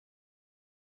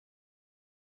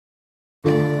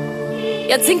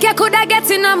You think you coulda get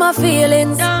in on my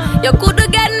feelings? You coulda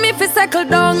get me fi settle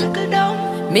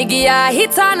down. Me give ya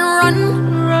hit and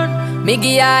run. Me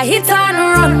give ya hit and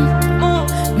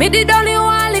run. Me did only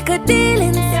one little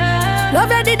dealings. Love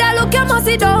you did I look you must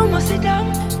sit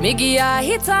down. Me give ya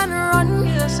hit and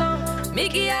run. Me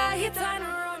give ya hit and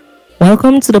run.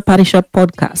 Welcome to the Party Shop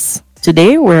Podcast.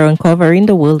 Today we're uncovering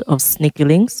the world of sneaky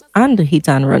links and hit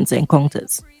and runs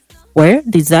encounters, where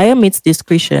desire meets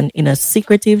discretion in a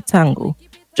secretive tango.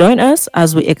 Join us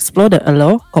as we explore the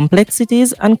allure,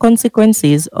 complexities, and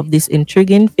consequences of this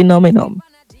intriguing phenomenon.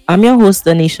 I'm your host,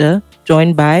 Danisha,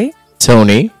 joined by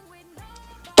Tony,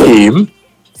 Kim,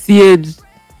 Sage.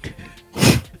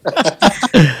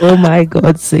 Oh my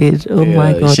God, Sage. Oh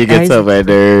my God. She gets guys, on my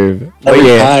nerve.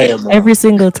 every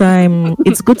single time.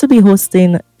 It's good to be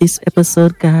hosting this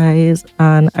episode, guys.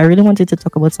 And I really wanted to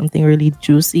talk about something really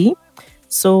juicy.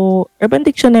 So, Urban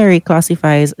Dictionary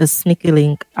classifies a sneaky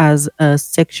link as a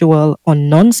sexual or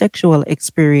non-sexual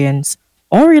experience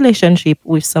or relationship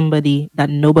with somebody that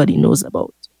nobody knows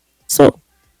about. So,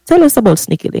 tell us about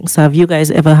sneaky links. Have you guys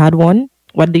ever had one?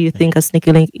 What do you think a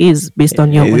sneaky link is based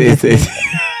on your own definition?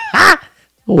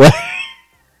 What?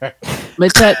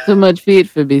 But chat too much feet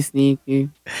for be sneaky.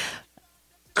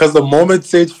 because the moment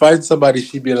Sage finds somebody,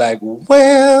 she'd be like,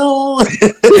 well.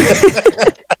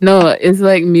 No, it's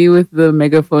like me with the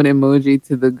megaphone emoji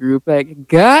to the group. Like,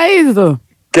 guys,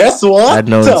 Guess what? I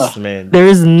know this, man. There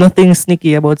is nothing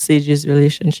sneaky about Sage's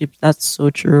relationship. That's so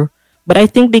true. But I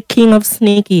think the king of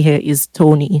sneaky here is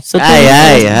Tony. So Tony,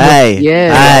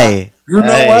 Yeah. You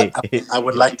know what? I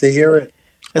would like to hear it.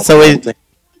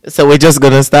 So we're just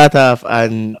gonna start off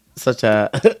on such a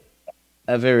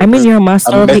very. I mean, you're a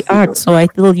master of the messy art, girl. so I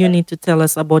feel you need to tell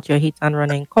us about your hit and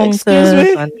run encounters. Excuse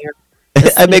me? And your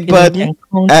I beg sneaky pardon.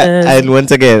 encounters. And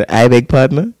once again, I beg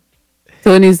pardon.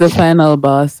 Tony's the final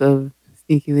boss of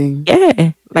Sneaky Link.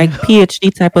 Yeah, like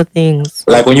PhD type of things.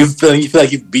 Like when you feel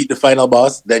like you've beat the final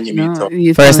boss, then you meet Tony.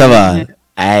 he's First of Tony. all,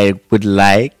 I would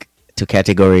like to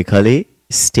categorically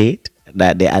state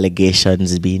that the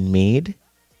allegations being made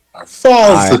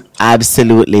False. are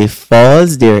absolutely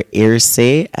false. They're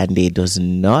hearsay, and they does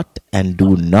not and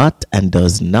do not and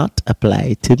does not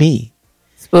apply to me.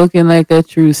 Spoken like a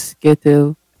true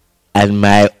skittle. And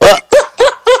my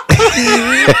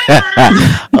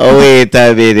oh wait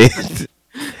a minute.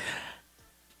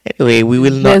 Anyway, we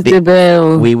will not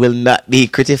be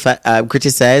Jezebel.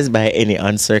 criticized by any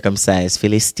uncircumcised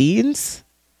Philistines.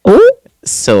 Oh,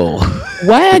 So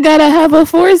Why I gotta have a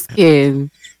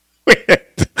foreskin?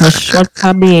 a short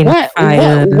cabin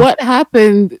fired. What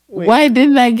happened? Why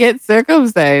didn't I get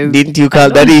circumcised? didn't you call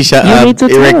Danisha You need to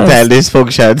tell erectile us.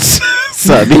 dysfunctions?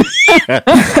 Sorry.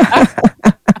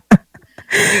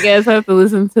 You guys have to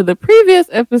listen to the previous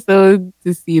episode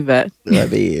to see that. I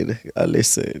mean,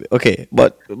 listen. Okay,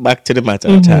 but back to the matter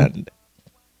at hand.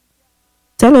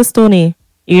 Tell us, Tony.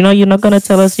 You know, you're not gonna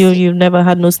tell us you've never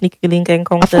had no sneaky link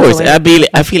encounters. Of course, or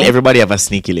I feel everybody have a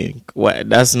sneaky link.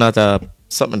 That's not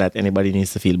something that anybody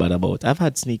needs to feel bad about. I've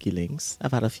had sneaky links.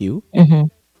 I've had a few. Mhm.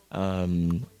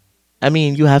 I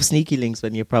mean, you have sneaky links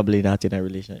when you're probably not in a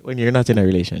relationship. When you're not in a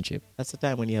relationship, that's the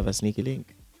time when you have a sneaky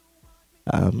link.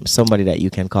 Somebody that you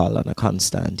can call on a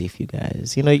constant. If you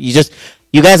guys,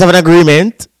 you guys have an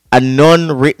agreement, a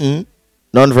non-written,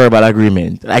 non-verbal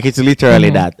agreement. Like it's literally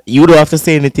that you don't have to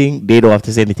say anything, they don't have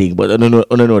to say anything, but I don't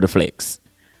know the flex.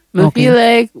 I feel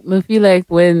like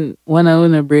when one I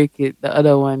wanna break it, the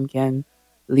other one can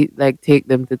take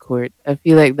them to court. I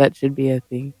feel like that should be a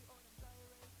thing.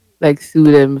 Like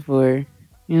sue them for,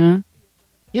 You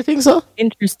think so?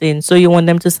 Interesting. So you want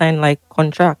them to sign like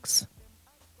contracts?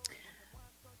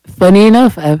 Funny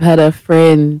enough, I've had a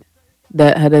friend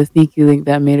that had a sneaky link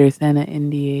that made her sign an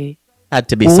NDA. Had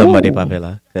to be somebody,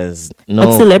 Pamela, because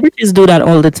But celebrities do that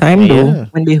all the time, though, Yeah.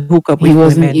 when they hook up He with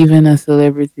wasn't women. even a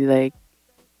celebrity,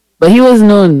 but he was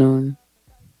known.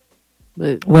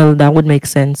 But Well, that would make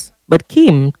sense. But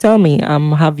Kim, tell me,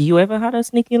 have you ever had a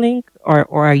sneaky link, or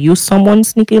are you someone's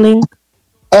sneaky link?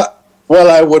 Well,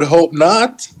 I would hope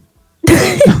not.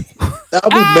 That'll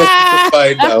be messy to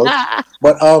find out.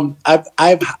 But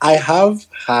I have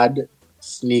had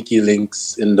sneaky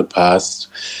links in the past,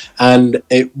 and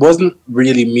it wasn't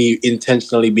really me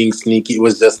intentionally being sneaky. It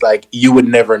was just like you would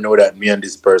never know that me and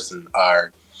this person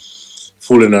are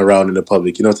fooling around in the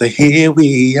public. So here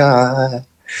we are,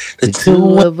 the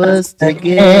two of us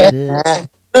together. You know what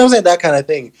I'm saying? That kind of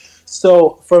thing.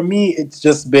 So for me, it's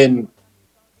just been,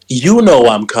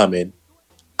 I'm coming.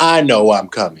 I know I'm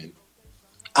coming.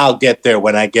 I'll get there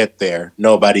when I get there.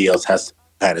 Nobody else has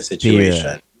had a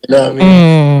situation. Yeah. You know what I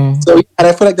mean? So, and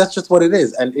I feel like that's just what it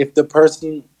is. And if the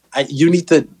person you need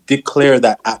to declare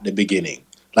that at the beginning.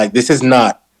 Like, this is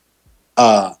not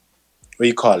what do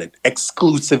you call it,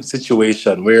 exclusive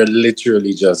situation. We're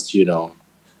literally just,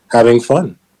 having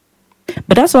fun.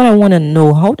 But that's what I want to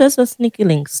know. How does a sneaky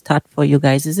link start for you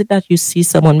guys? Is it that you see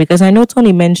someone? Because I know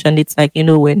Tony mentioned it's like,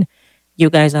 when you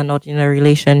guys are not in a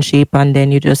relationship and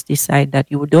then you just decide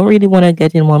that you don't really want to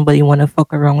get in one, but you want to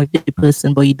fuck around with the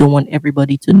person, but you don't want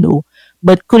everybody to know.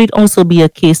 But could it also be a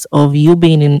case of you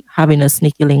having a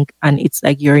sneaky link and it's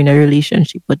like you're in a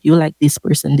relationship, but you like this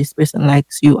person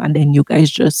likes you, and then you guys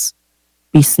just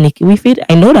be sneaky with it?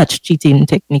 I know that's cheating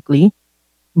technically,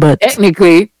 but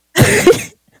Technically.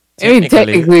 I mean,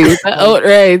 technically,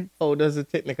 outright. Oh, does it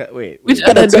technical? Wait. Which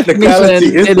What other technicality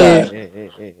is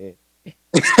definition?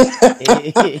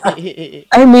 that?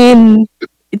 I mean,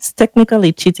 it's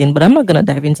technically cheating, but I'm not gonna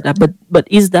dive into that. But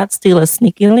is that still a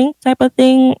sneaky link type of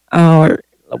thing, or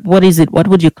what is it? What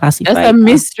would you classify? That's a it as?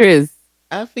 mistress.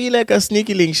 I feel like a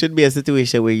sneaky link should be a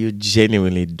situation where you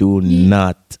genuinely do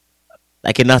not,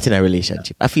 like you're not in a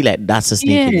relationship. I feel like that's a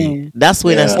sneaky Yeah. link. That's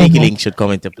when a Yeah. sneaky link should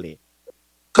come into play.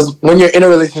 Because when you're in a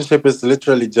relationship, it's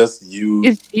literally just you.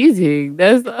 It's cheating.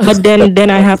 That's But then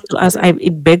I have to ask.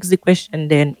 It begs the question.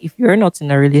 Then, if you're not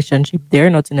in a relationship, they're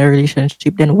not in a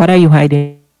relationship. Then, what are you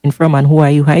hiding from, and who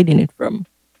are you hiding it from?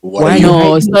 What Why are you you?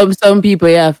 no. hiding? Some people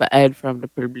have to hide from the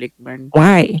public, man.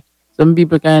 Why? Some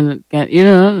people can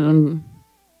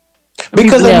some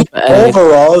Because people I mean, have to hide.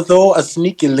 overall, though, a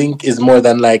sneaky link is more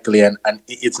than likely, and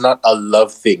it's not a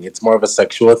love thing. It's more of a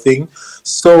sexual thing.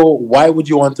 So why would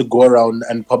you want to go around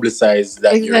and publicize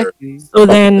that you're Exactly. So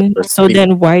fucking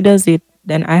then why does it?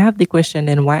 Then I have the question.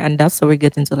 Then why? And that's how we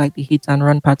get into like the hit and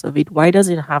run part of it. Why does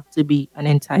it have to be an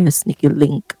entire sneaky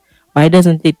link? Why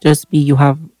doesn't it just be you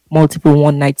have multiple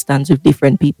one night stands with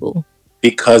different people?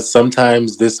 because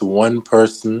sometimes this one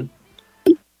person,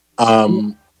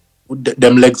 them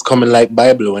legs coming like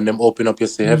Bible when them open up, you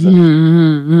say heaven.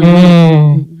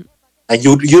 Mm. And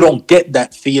you don't get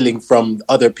that feeling from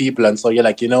other people, and so you're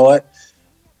like, you know what,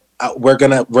 we're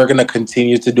gonna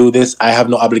continue to do this. I have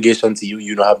no obligation to you,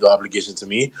 you don't have no obligation to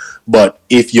me, but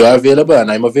if you're available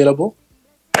and I'm available,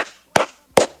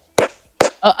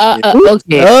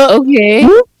 Okay. Okay.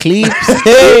 Clips.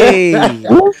 Hey.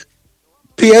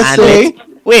 PSA,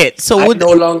 Wait. So I would no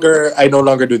longer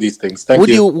do these things. Thank would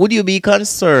you. you would you be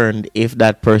concerned if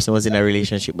that person was in a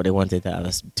relationship but they wanted to have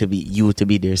us to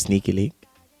be their sneaky link?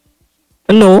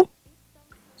 No,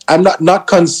 I'm not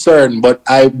concerned, but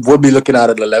I would be looking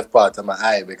out of the left part of my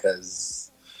eye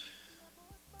because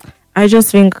I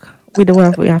just think we do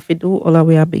what we have to do. All of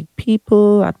we are big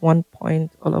people. At one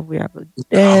point, all of we are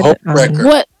dead. Homewrecker.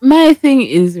 What my thing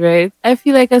is, right? I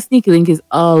feel like a sneaky link is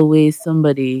always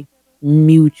somebody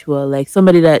mutual, like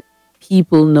somebody that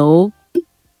people know.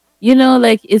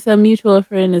 Like it's a mutual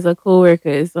friend, it's a coworker,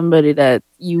 it's somebody that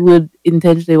you would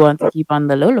intentionally want to keep on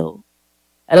the low.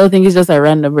 I don't think it's just a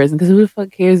random person, because who the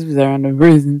fuck cares if it's a random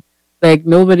person? Like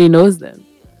nobody knows them.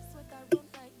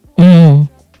 Mm.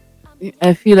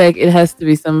 I feel like it has to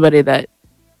be somebody that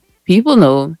people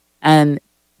know, and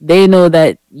they know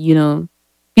that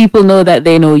people know that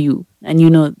they know you, and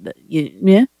you know that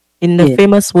yeah. In the Yeah.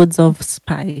 famous words of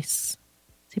Spice,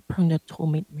 they bring the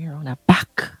torment mirror on her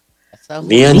back.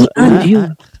 Me and Me and you.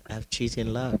 I have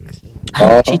cheating luck.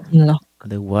 Oh. Cheating luck.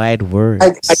 The wide words. I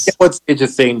get what Sage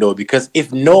is saying though, because if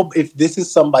this is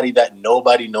somebody that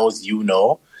nobody knows,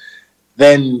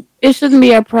 then It shouldn't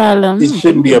be a problem. it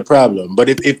shouldn't be a problem. But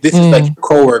if this is like a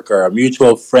coworker, a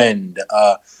mutual friend,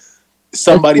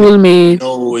 somebody A that schoolmate. you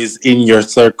know is in your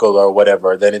circle or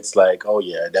whatever, then it's like, oh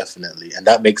yeah, definitely, and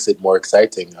that makes it more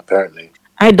exciting. Apparently,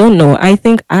 I don't know. I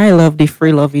think I love the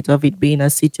thrill of it being a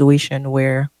situation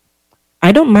where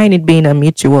I don't mind it being a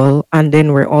mutual, and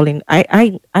then we're all in.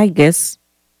 I guess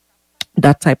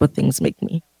that type of things make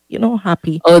me,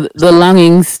 happy. Oh, the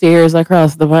longing stares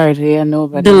across the party and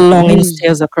nobody. The longing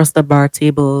stares across the bar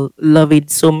table. Love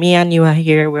it. So me and you are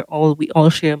here. We all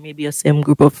share maybe a same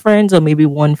group of friends or maybe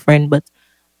one friend, but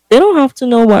they don't have to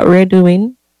know what we're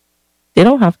doing. They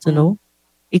don't have to know.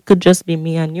 It could just be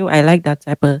me and you. I like that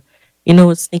type of,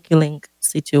 sneaky link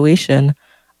situation.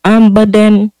 But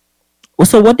then,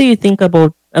 so what do you think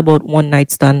about one night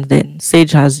stand then?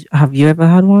 Sage, have you ever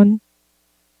had one?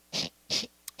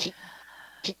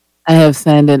 I have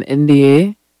signed an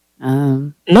NDA.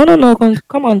 No.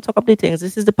 Come on, talk up the things.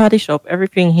 This is the party shop.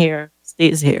 Everything here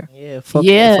stays here. Yeah, fuck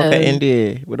Yeah. an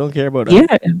NDA. We don't care about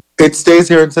that. Yeah, it stays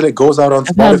here until it goes out on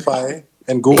Spotify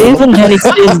and Google. even then it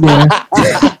stays there.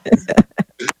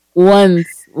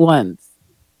 Once.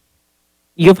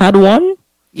 You've had one?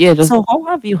 Yeah, just So how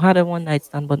have you had a one night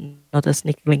stand but not a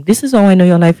sneaky link? This is how I know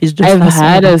your life is just I've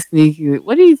fascinating. had a sneaky.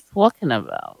 What are you talking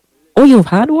about? Oh, you've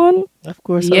had one? Of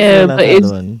course, I Yeah, will but have had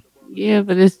it's one. yeah,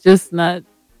 but it's just not.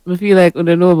 I feel like I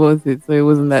don't know about it, so it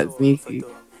wasn't that sneaky.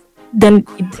 Then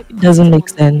it doesn't make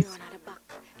sense.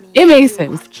 It makes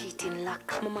sense. Cheating luck.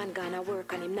 My man gonna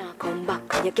work and him not come back.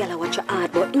 Your girl watch your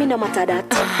hard, but me no matter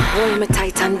that. Hold me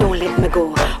tight and don't let me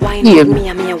go. Wine Yeah. with me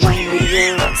and me a wine with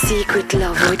you. Secret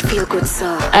love, how it feel good,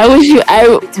 sir. I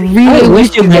really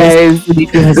wish you guys.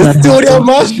 Because The that studio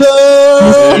happened.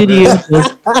 The studio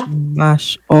just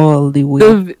mash all the way.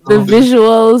 The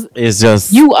visuals. It's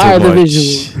just You too are the much.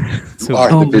 visual. Too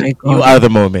Are Oh much. the my You god. are the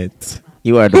moment.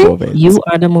 You are the moment. You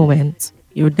are the moment.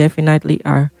 You definitely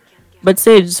are. But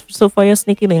Sage, so for your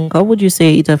sneaky link, how would you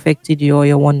say it affected you or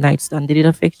your one night stand? Did it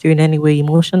affect you in any way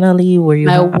emotionally? Were you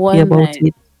My happy one about night,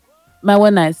 it? my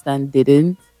one night stand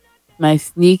didn't. My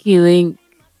sneaky link,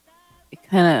 it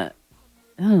kind of,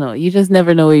 I don't know. You just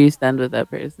never know where you stand with that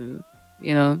person,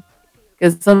 you know?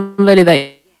 Because somebody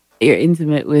that you're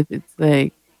intimate with, it's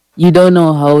like you don't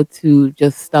know how to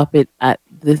just stop it at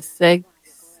the sex.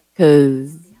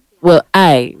 Because, well,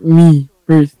 me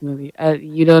personally,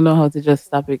 you don't know how to just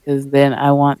stop it because then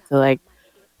I want to like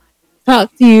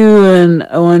talk to you and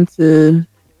I want to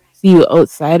see you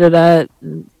outside of that.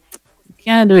 And you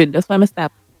can't do it. That's why I'm a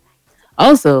stop.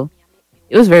 Also,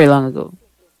 it was very long ago.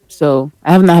 So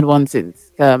I haven't had one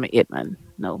since. 'Cause I'm an it man.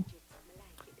 No.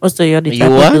 Also, you're the You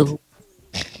type of girl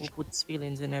what? who puts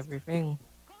feelings in everything.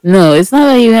 No, it's not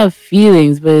that you have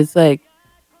feelings, but it's like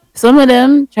some of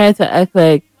them try to act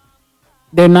like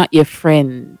they're not your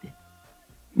friend.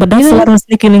 But that's You know? what a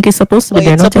sneaky link is supposed to be. But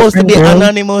They're it's not your supposed to friend, be girl.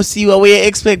 anonymous. You what you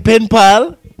expect, pen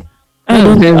pal? I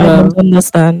don't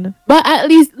understand. But at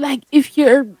least like if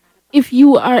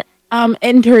you are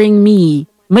entering me,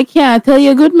 I can't tell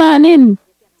you good man in.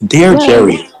 Dear Well,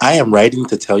 Jerry, I am writing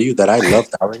to tell you that I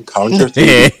loved our encounter 3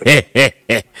 weeks ago.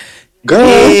 can't Girl,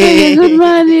 tell you good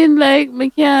man in, like I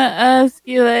can't ask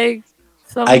you like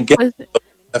I some get. question.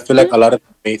 I feel like a lot of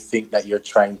people may think that you're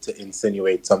trying to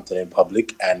insinuate something in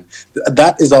public, and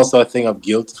that is also a thing of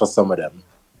guilt for some of them.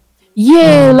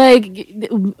 Yeah, like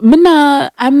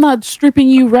I'm not stripping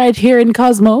you right here in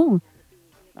Cosmo.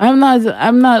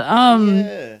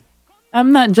 Yeah.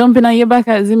 I'm not jumping on your back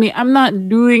at Zimmy. I'm not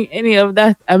doing any of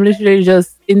that. I'm literally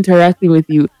just interacting with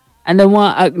you. And they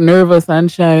want to act nervous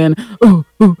and shy and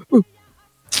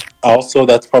Also,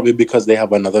 that's probably because they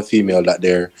have another female that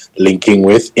they're linking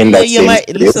with in Yeah, that you same might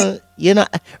space. listen. You're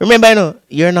not. Remember, I know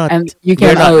you're not. and you You're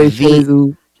can not always show the.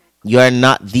 who. You're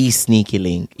not the sneaky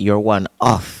link. You're one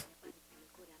off.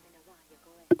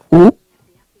 Who?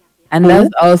 And Who? that's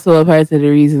also a part of the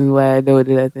reason why I don't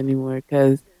do that anymore.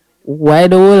 Because why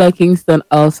the whole of Kingston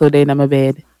also then I'm a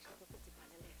bed?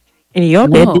 In your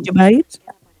bed, No. did you buy it?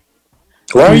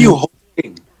 Why are you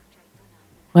hosting?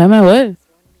 Why am I what?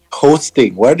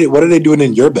 Hosting? What are they doing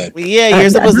in your bed? Yeah, you're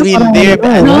That's supposed to be what I in wanna there, know.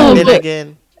 but No, then but-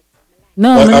 again.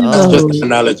 No, Well, man, that's just no. an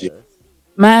analogy.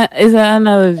 Man, it's an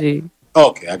analogy.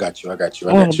 Okay, I got you.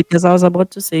 Oh, because I was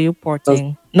about to say you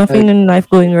porting. Nothing in life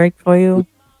going right for you.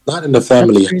 Not in the That's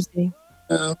family. crazy.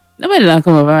 Nobody not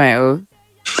come over my house.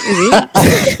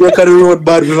 Look at the road,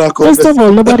 bad. We're not First of coming.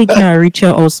 all, nobody can reach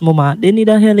your house, mama. They need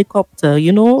a helicopter,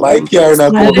 you know? My car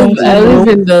not Slide coming. down I the live road.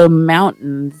 in the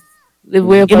mountains. Live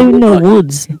way up You live in the mountain.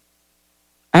 woods.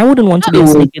 I wouldn't want to be a Not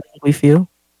the sneaky link with you.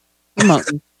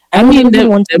 mountain. I I mean, wouldn't them,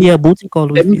 want to be a booty call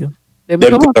with them- you. them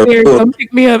Them come up to the here, road. come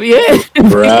pick me up. Yeah.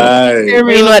 Right. Scare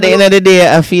me You know, up. at the end of the day,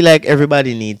 I feel like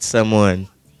everybody needs someone.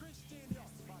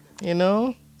 You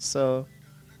know, so.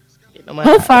 No matter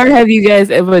How far have you guys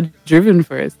ever driven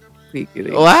for us?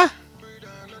 What?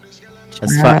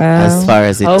 As far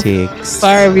as it How takes.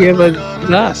 far have you ever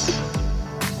got?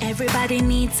 Everybody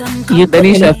needs some You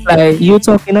Tanisha fly. You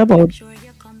talking about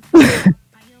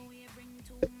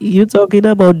you talking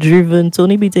about driven?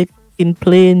 Tony be taking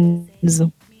planes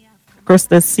across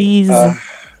the seas.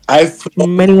 I flew,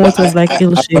 Many waters like I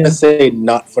want Ilshare. to say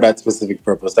not for that specific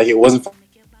purpose. Like it wasn't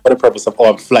for the purpose of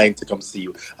I'm flying to come see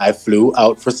you. I flew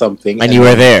out for something, And you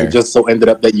were there. It just so ended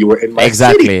up that you were in my city.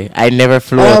 Exactly. I never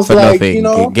flew And I out was for like, nothing. you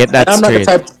know, Get that and I'm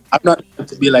straight. I'm not the type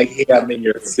to be like, hey, I'm in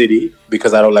your city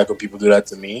because I don't like when people do that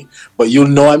to me. But you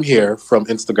know I'm here from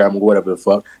Instagram or whatever the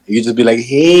fuck. And you just be like,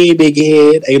 hey, big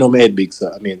head. And you know my head big,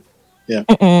 so I mean,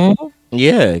 Mm-mm.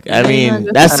 Yeah, I mean,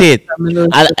 just that's it.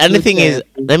 And And the thing is,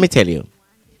 let me tell you,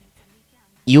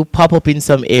 you pop up in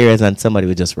some areas and somebody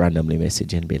will just randomly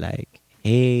message and be like,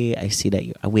 hey, I see that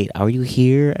you, wait, are you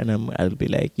here? And I'll be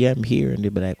like, yeah, I'm here. And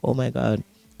they'll be like, oh my God,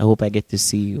 I hope I get to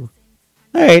see you.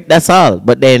 All right, that's all.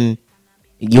 But then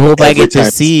you hope I get to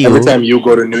see you. Every time you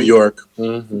go to New York.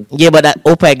 Mm-hmm. Yeah, but that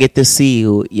hope I get to see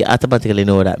you, you automatically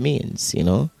know what that means, you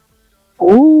know?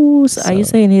 Oh, so are you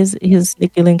So- saying his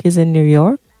sneaky link is in New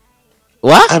York?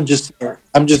 What? I'm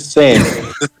just saying.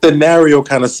 The scenario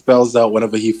kind of spells out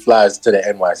whenever he flies to the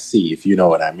NYC, if you know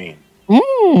what I mean.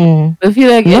 I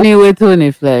feel like anyway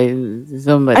Tony flies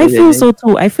somebody. I feel so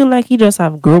too. I feel like he just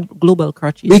have global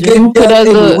crutches. We can get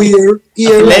go- weird.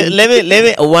 Let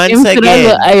me once Him could have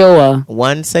again. go Iowa.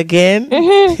 Once again,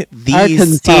 these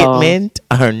Arkansas. statements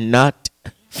are not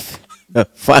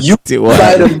fact. You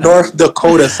fly to North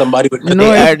Dakota, somebody would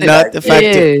They are not the fact.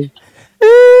 Yeah.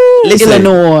 Listen,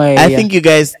 Illinois. I think you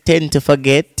guys tend to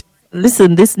forget.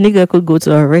 Listen, this nigga could go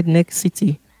to a redneck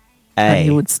city and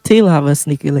he Aye. would still have a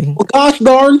sneaky link. Well, gosh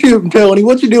darn you, Tony,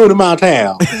 what you doing in my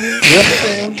town? You know what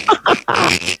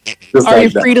I'm saying? Just Are like you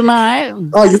that. free tonight?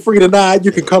 Oh, you're free tonight.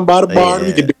 You can come by the barn. Yeah.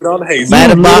 You can do it on the hay. By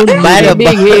the bar, by the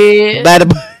Big bar, head. by the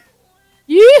bar.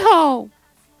 Yeehaw.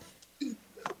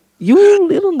 You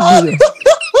little nigga.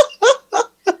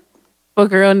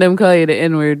 Fuck around them, call you the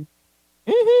N-word.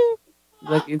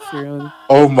 Like it's your own.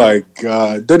 Oh my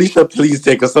God, Danisha, please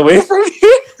take us away from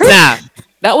here. Nah,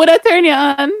 That would have turned you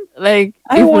on? Like,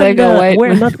 I if like a wonder.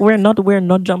 white We're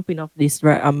not jumping off this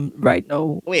right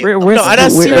now. wait. We're No, on a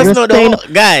serious note, staying,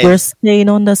 though, guys. we're staying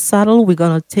on the saddle. We're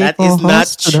gonna take That our is not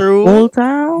horse to true. the old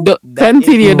town. Don't- That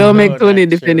continue. is Don't make no, Tony not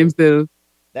defend true. himself.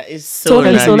 That is so.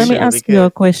 So, not so let me true ask you a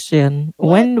because- question.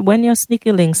 What? When your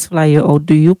sneaky links fly you out,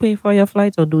 do you pay for your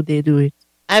flight or do they do it?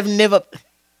 I've never.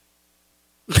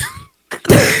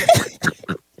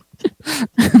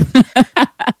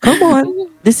 Come on,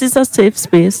 this is a safe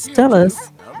space. Tell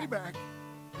us,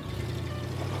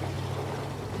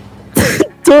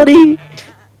 Tony.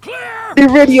 The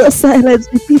radio silence.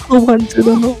 The people want to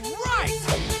know.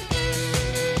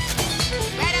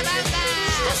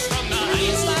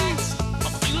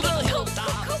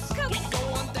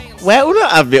 Why would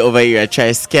I have me over here and try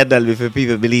to scandal me for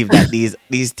people believe that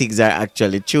these things are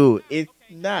actually true? It's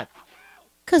not.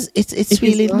 Because it's It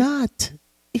really is not.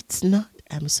 It's not.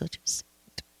 I'm such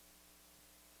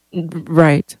a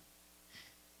Right.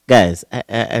 guys,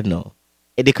 I know.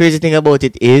 And the crazy thing about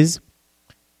it is,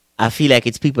 I feel like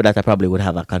it's people that I probably would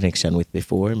have a connection with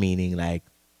before, meaning like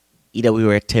either we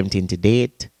were attempting to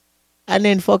date, and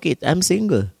then fuck it, I'm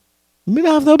single. Me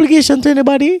don't have no obligation to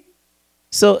anybody.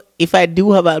 So if I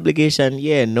do have an obligation,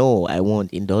 yeah, no, I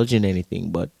won't indulge in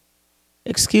anything. But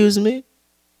excuse me,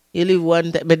 you live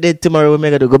one time, but then tomorrow we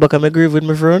gotta go back and my grave with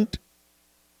my front.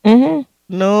 Mm-hmm.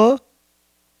 No,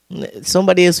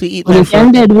 somebody else will eat Well, my if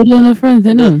I'm front. dead, what do you want friends,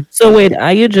 you know? So wait,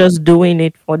 are you just doing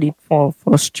it for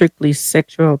strictly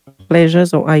sexual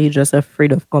pleasures, or are you just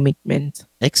afraid of commitment?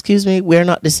 Excuse me, we're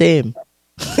not the same.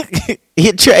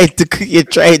 You tried to. Yeah,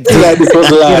 this was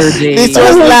last. This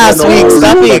was last week's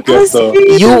topic. So,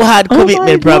 You had Oh my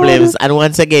commitment God. problems, and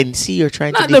once again, see, you're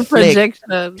trying Not to the deflect.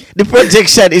 projection. The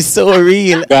projection is so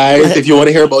real. guys, if you want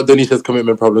to hear about Danisha's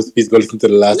commitment problems, please go listen to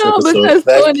the last No, episode. because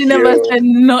Thank Tony never you. said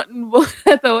nothing about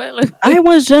that a while ago. I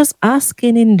was just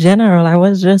asking in general. I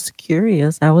was just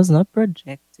curious. I was not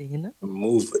projecting.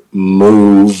 Move.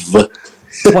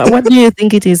 What do you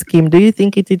think it is, Kim? Do you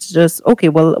think it is just okay?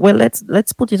 Well,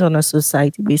 let's put it on a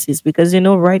society basis because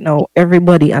right now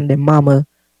everybody and their mama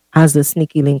has the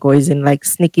sneaky link or is in like the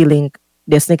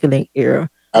sneaky link era.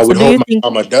 I would So do you hope my think-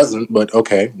 mama doesn't, but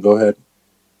okay, go ahead.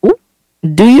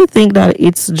 Do you think that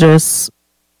it's just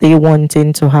they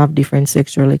wanting to have different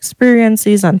sexual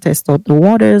experiences and test out the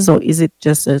waters, or is it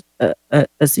just a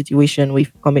situation with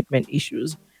commitment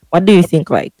issues? What do you think?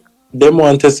 Like, Them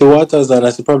want to see waters, and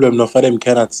that's the problem. Enough of them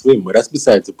cannot swim, but that's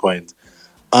besides the point.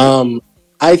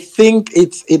 I think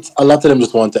it's a lot of them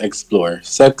just want to explore.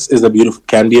 Sex is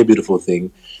can be a beautiful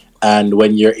thing, and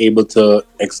when you're able to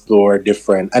explore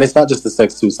different, and it's not just the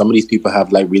sex too. Some of these people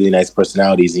have like really nice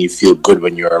personalities, and you feel good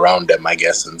when you're around them, I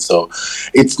guess. And so,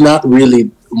 it's not really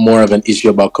more of an issue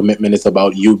about commitment. It's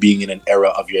about you being in an era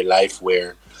of your life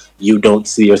where you don't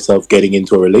see yourself getting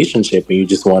into a relationship and you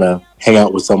just want to hang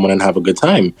out with someone and have a good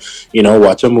time.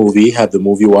 Watch a movie, have the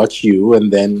movie watch you,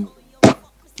 and then,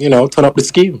 turn up the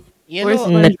scheme. You Where's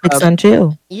know, Netflix and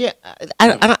chill. yeah,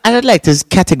 I'd like to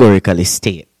categorically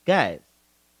state, guys,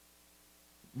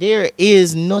 there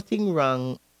is nothing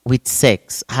wrong with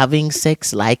sex, having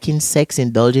sex, liking sex,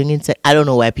 indulging in sex. I don't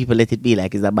know why people let it be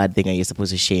like it's a bad thing and you're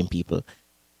supposed to shame people.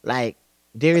 Like,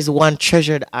 there is one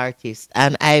treasured artist,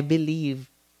 and I believe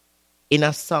in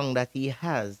a song that he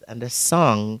has, and the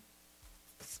song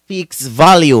speaks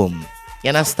volume. You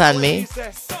understand me?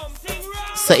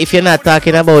 So if you're not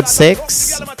talking about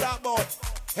sex,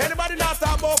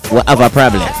 we have a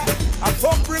problem.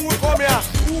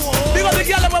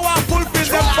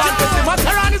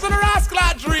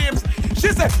 She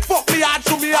said, fuck me, I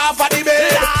to me off of the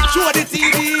bed. Show the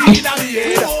TV in my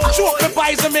head. Show the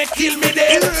pies and make kill me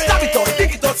dead. Stab it out,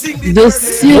 dig it out, sing the The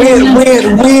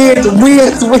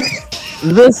Wait.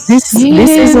 This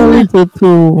is a little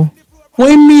too. What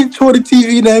do you mean throw the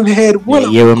TV in them head? What? You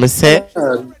hear what I say?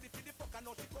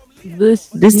 This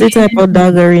the type of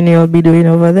daggering you'll be doing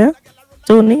over there,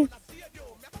 Tony.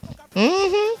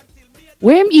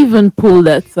 Where am even pull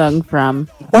that song from?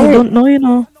 I don't know. You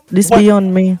know, this What?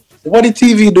 beyond me. What the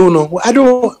TV do now? I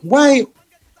don't. Why?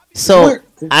 So, What?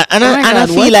 and I God,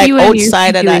 feel what's like you and your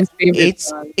outside of that, favorite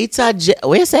it's song?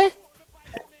 what you say?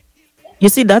 You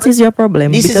see, that is your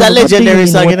problem. This is because a what do you legendary mean,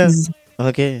 song, what you know? is-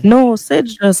 Okay. No,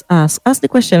 Sage just ask. Ask the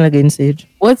question again, Sage.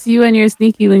 What's you and your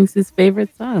Sneaky Links'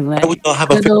 favorite song? Like, I would not have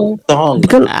a Hello. favorite song.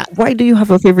 Girl, why do you have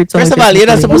a favorite song? First of if all, you're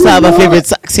not it's supposed to have a No. favorite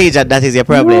song, Sage, and that is your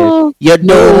problem. No. You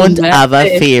don't No, have a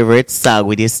man. favorite song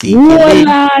with your sneaky Hold link.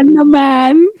 on, no,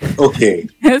 man. Okay.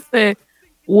 I say,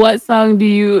 what song do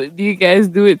you guys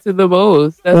do it to the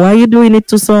most? That's Why are you doing it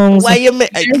to songs? Why you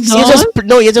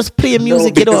you just play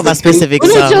music. You don't have a specific Well,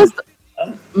 it's song. just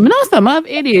no, some have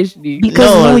ADHD. Because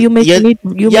No, now you making you- it.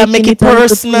 You yeah, making make it a little too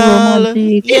personal.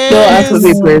 romantic. Yeah. Don't have to be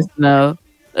Yes. personal.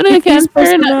 When they It can is turn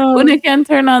personal. when they can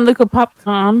turn on the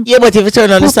popcorn. Yeah, but if you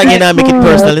turn on the song, you know, make it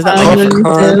personal. It's not Popcorn like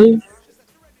themselves.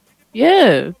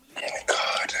 Yeah.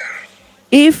 God.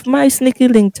 If my sneaky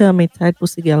link tell me tight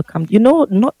pussy girl come, you know,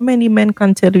 not many men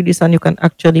can tell you this, and you can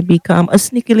actually be calm. A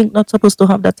sneaky link not supposed to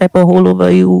have that type of hold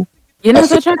over you. You're not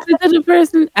attracted to the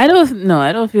person. I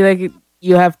don't feel like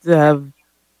you have to have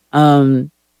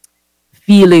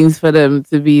feelings for them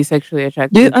to be sexually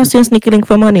attracted. Do you ask your sneaky link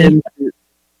for money? them.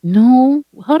 No.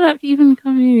 How that even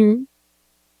come in?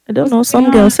 I don't know. What's Some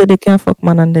going girls say they can't fuck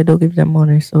man and they don't give them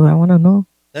money. So I wanna know.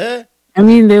 I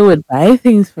mean, they would buy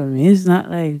things for me. It's not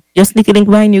like, Your sneaky link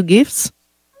buying you gifts?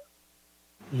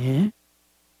 yeah.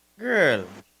 girl.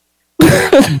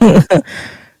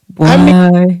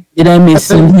 Why? Did I miss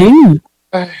something?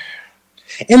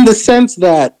 In the sense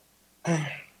that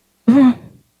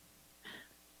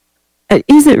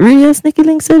Is it really a sneaky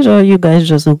link, Sage, or are you guys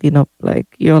just hooking up? Like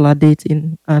you all are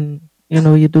dating and you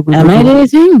know you do good. Am I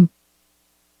dating?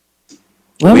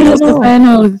 Well, We we don't have to know. find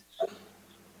out.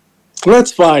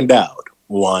 let's find out.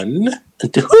 1,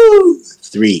 2,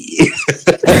 3.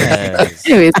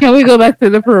 Anyways, can we go back to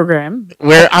the program?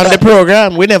 We're on the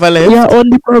program. We never left. We are on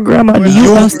the program and you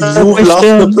You asked the lost the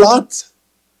question. plot.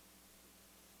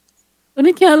 When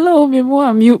you can't allow me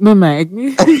more, mute my mic.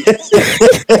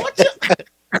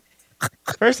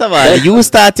 First of all, you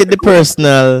started the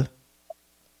personal.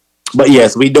 But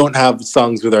yes, we don't have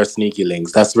songs with our sneaky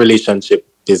links. That's relationship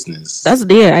business. That's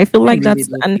there. I feel like really that's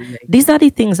don't and feel like these are the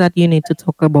things that you need to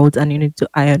talk about and you need to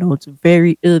iron out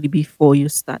very early before you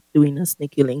start doing a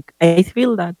sneaky link. I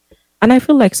feel that, and I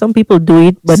feel like some people do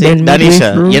it, but See, then midway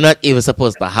Danisha, through- you're not even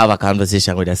supposed to have a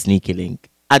conversation with a sneaky link.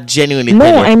 I genuinely no,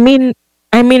 tell you.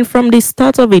 I mean, from the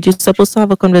start of it, you're supposed to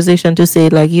have a conversation to say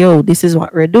like, "Yo, this is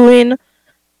what we're doing.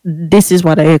 This is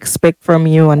what I expect from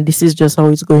you, and this is just how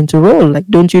it's going to roll." Like,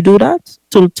 don't you do that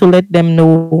to let them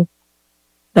know,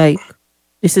 like,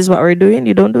 this is what we're doing?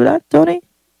 You don't do that, Tony?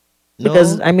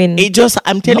 Because I mean, it just,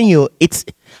 I'm telling you,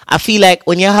 I feel like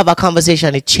when you have a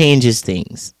conversation, it changes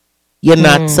things. You're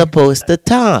not supposed to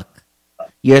talk.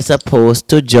 You're supposed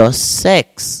to just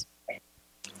sex.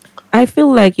 I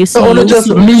feel like you see. So Ono just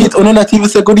meet, Ono not even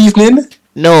say good evening.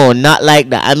 No, not like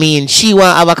that. I mean, she want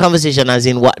to have a conversation as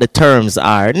in what the terms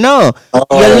are. No, you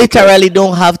okay. literally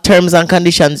don't have terms and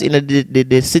conditions in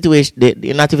the situation, the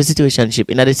not even situationship,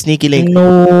 in the sneaky link.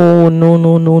 No.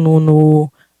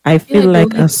 I feel Yeah, like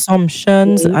don't-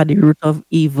 assumptions are the root of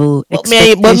evil. But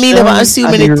me never Expectations assume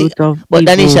are the anything. root of But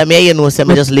evil. Danisha, me you know, say me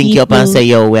But just link you up and people- say,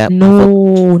 yo, we're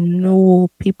No.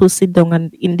 People sit down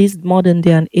and in this modern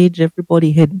day and age,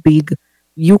 everybody head big.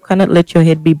 You cannot let your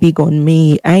head be big on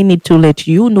me. I need to let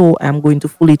you know I'm going to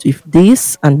fool it with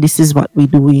this, and this is what we're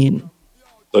doing.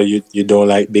 So you don't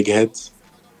like big heads?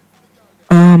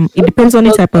 It depends on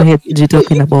the type of head you're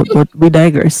talking about, but we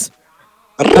digress.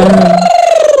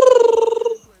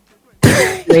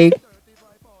 Like,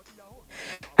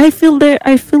 I feel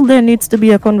there needs to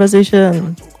be a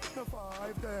conversation.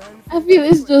 I feel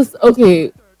it's just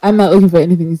okay. I'm not looking for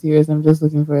anything serious. I'm just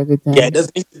looking for a good time. Yeah, it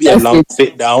doesn't need to be a That's long it.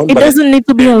 sit down. It but doesn't need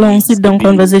to be a there long needs sit down to be-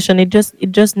 conversation. It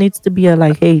just needs to be a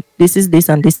like, hey, this is this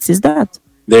and this is that.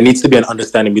 There needs to be an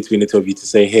understanding between the two of you to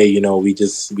say, hey, you know, we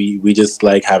just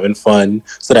like having fun,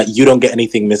 so that you don't get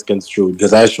anything misconstrued,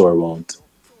 because I sure won't.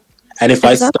 And if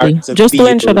Exactly. I start to Just feel,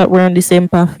 to ensure that we're on the same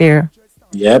path here.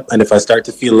 yep, and if I start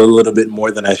to feel a little bit more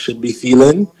than I should be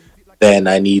feeling, then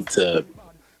I need to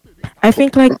I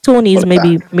think like Tony's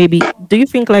maybe. Do you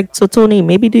think like so Tony?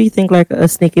 Maybe do you think like a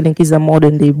sneaky link is a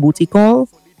modern day booty call?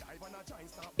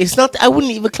 It's not. I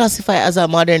wouldn't even classify it as a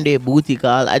modern day booty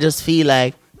call. I just feel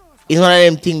like it's one of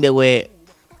them things that where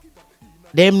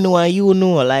them know and you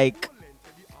know. Like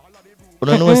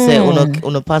uno know say Mm-mm.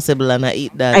 uno possible and I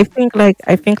eat that. I think like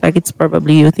it's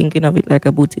probably you thinking of it like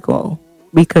a booty call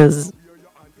because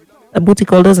a booty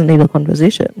call doesn't need a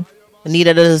conversation.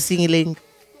 Neither does a singing link.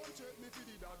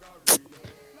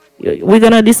 We're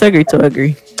gonna disagree to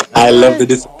agree. I love the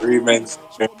disagreements.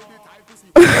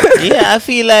 Yeah, I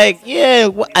feel like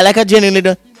I like a genuinely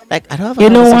do like I don't have a You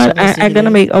know conversation what? with a I'm singing gonna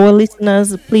link. make our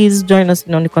listeners please join us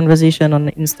in on the conversation on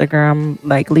Instagram.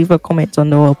 Like leave a comment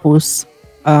on our post.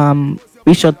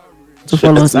 Be sure to Should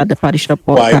follow have us at the Party Shop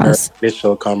our Podcast.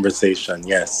 initial conversation.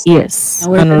 Yes. Yes,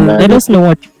 And we're and gonna let us know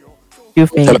what you Tell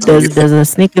think. us what you Does think. a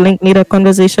sneaky link need a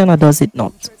conversation or does it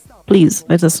not? Please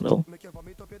let us know.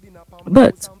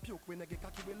 But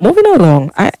moving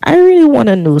along, I really want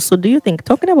to know. So, do you think,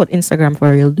 talking about Instagram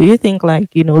for real, do you think,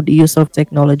 like, the use of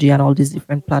technology and all these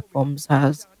different platforms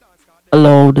has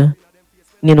allowed,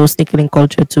 sneaky link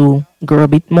culture to grow a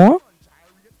bit more?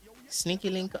 Sneaky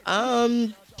link.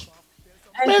 I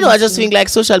I don't know. think I just so. think like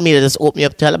social media just open you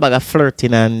up to all about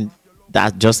flirting and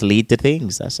that just lead to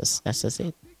things. That's just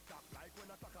it.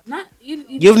 Not you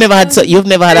You've never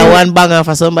had a one banger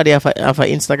for somebody off a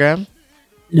Instagram.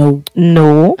 no.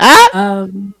 No. Ah,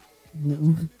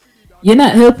 No. You're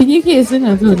not helping your case, you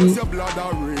know, Tony. Your blood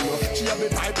a ring. She have the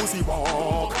type pussy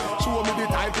walk. Show me the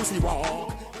type pussy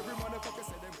walk.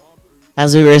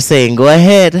 as we were saying, go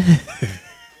ahead.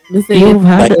 Me say You've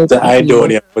had Like a, the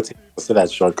Idonia putting us to that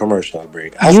short commercial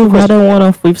break. Ask the you've had question. a one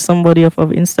off with somebody off of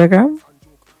Instagram?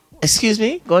 Excuse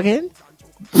me. Go again.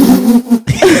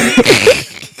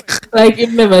 like he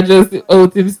never just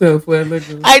out himself well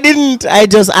ago. I didn't. I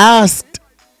just asked.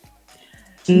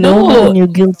 No, No, man, you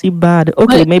guilty bad.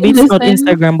 Okay, but maybe it's not listen,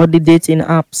 Instagram, but the dating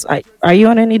apps. Are you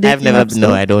on any I've dating never. apps? No,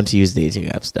 Though? I don't use dating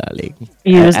apps, darling.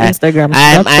 You use Instagram. So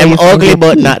I'm that's where I'm you find ugly, your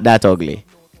but prey. not that ugly.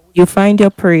 You find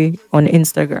your prey on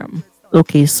Instagram.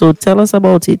 Okay, so tell us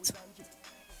about it.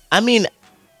 I mean,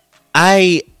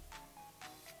 I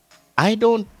I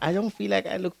don't feel like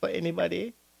I look for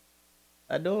anybody.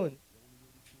 I don't.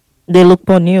 They look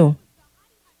upon you.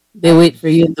 they wait for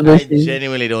you in the I bushes.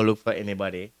 genuinely don't look for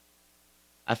anybody.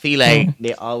 I feel Hmm. like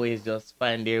they always just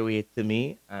find their way to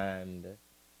me, and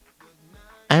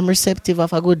I'm receptive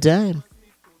of a good time.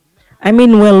 I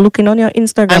mean, well, looking on your And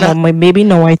Instagram, or maybe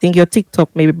no, I think your TikTok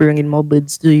maybe bringing more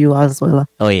bids to you as well.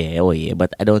 oh yeah,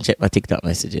 but I don't check my TikTok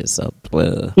messages. So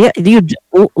well, Yeah,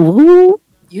 ooh,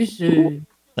 You should.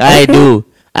 I okay. do,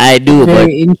 I do, but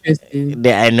Very interesting.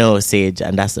 I know Sage,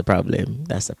 and that's the problem.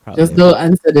 That's the Just problem. don't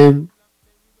answer them.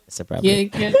 That's the problem.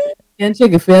 Can't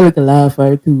check if you're like a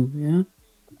laugher too. Yeah.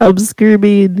 I'm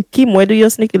screaming. Kim, where do your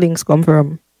sneaky links come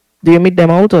from? Do you meet them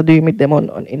out or do you meet them on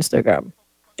Instagram?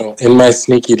 In my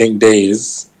sneaky link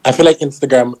days, I feel like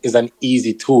Instagram is an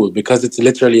easy tool because it's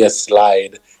literally a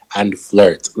slide and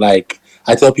flirt. Like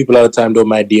I tell people all the time, though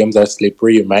my DMs are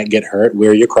slippery, you might get hurt.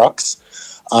 Wear your Crocs.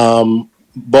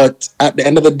 But at the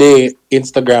end of the day,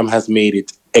 Instagram has made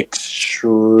it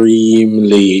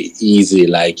extremely easy.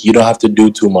 Like you don't have to do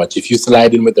too much. If you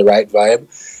slide in with the right vibe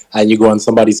and you go on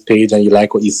somebody's page and you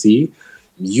like what you see,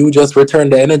 you just return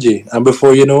the energy. And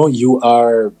before you know, you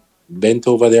are bent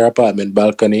over their apartment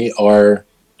balcony or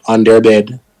on their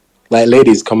bed. Like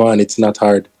ladies, come on, it's not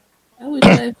hard. I wish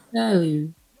life I live.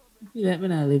 I feel like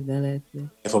when I live that life. Yeah.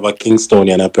 Life of a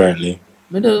Kingstonian, apparently.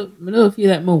 I don't feel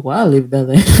like more while live that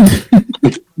life.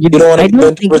 You don't want I to be don't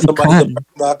bent think over you somebody's can. apartment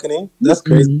balcony? That's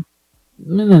crazy.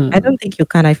 Mm. No. I don't think you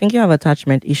can. I think you have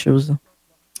attachment issues.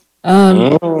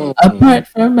 Mm. Apart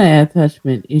from my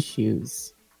attachment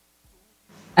issues,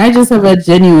 I just have a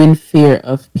genuine fear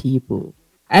of people.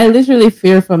 I literally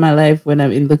fear for my life when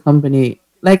I'm in the company.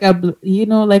 Like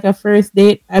like a first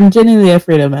date. I'm genuinely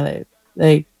afraid of my life.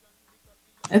 Like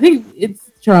I think it's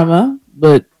trauma,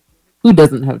 but who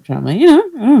doesn't have trauma? You're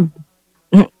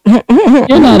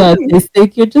not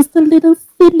autistic. You're just a little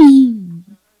silly.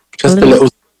 Just a little.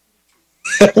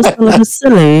 Just a little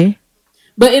silly.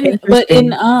 But in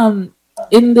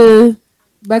the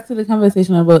back to the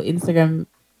conversation about Instagram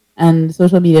and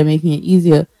social media making it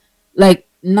easier, like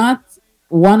not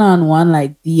one on one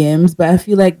like DMs, but I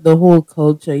feel like the whole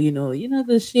culture,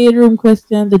 the shade room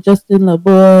question, the Justin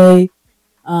LaBoy,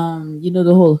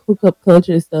 the whole hookup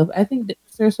culture stuff. I think that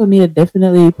social media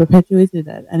definitely perpetuated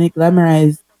that and it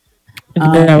glamorized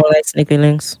There were like sneaky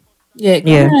links. yeah, it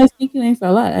Yeah, glamorized sneaky links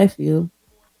a lot, I feel.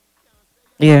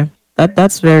 yeah.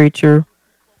 That's very true.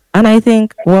 And I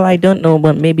think, well, I don't know,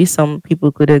 but maybe some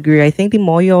people could agree. I think the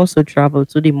more you also travel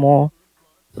to, the more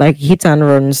like hit and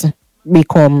runs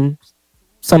become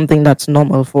something that's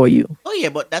normal for you. Oh yeah,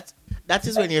 but that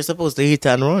is when you're supposed to hit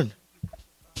and run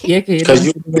Yeah, okay, you Because don't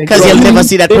you have to like because you'll run never in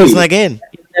see that the person city. again.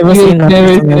 Never you seen that never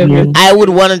person see them again. I would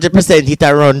 100% hit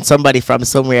and run somebody from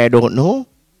somewhere I don't know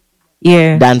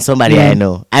Yeah, than somebody yeah, I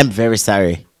know. I'm very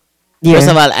sorry. First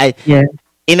yeah, of all, I yeah.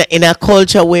 in a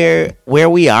culture where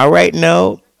we are right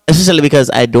now, especially because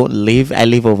I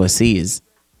live overseas,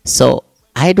 so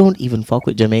I don't even fuck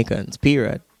with Jamaicans.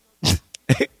 Period.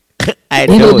 I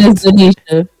You know, don't. there's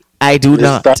Denisha. I do You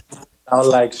start not. to sound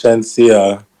like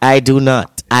Shensia. I do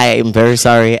not. I am very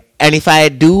sorry. And if I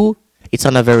do, it's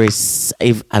on a a very,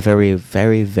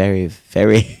 very, very,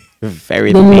 very,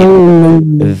 very The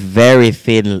thin, low. very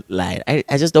thin line.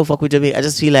 I just don't fuck with Jamaica. I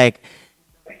just feel like,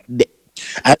 the-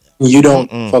 And you don't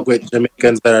fuck with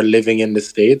Jamaicans that are living in the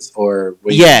States, or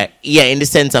what do you mean? yeah, yeah, in the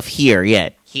sense of here, yeah,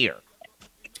 here.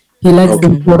 He likes the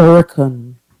Okay. Puerto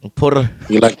Rican. Put,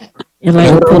 You like You you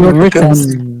like like Puerto Puerto Puerto Ricans?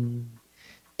 Ricans? Rican.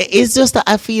 it's just that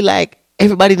I feel like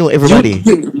everybody know You, everybody.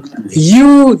 That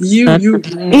you.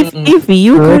 if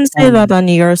you can say that Rican. and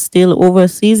you're still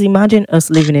overseas, imagine us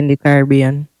living in the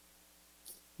Caribbean.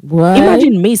 What?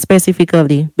 Imagine me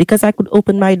specifically, because I could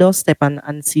open my doorstep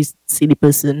and see the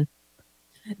person.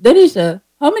 Denisha,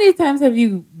 how many times have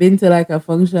you been to like a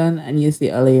function and you see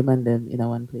all of them in a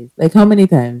one place? Like how many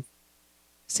times?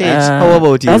 Sage, how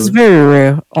about That's you? very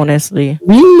rare, honestly.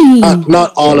 Really?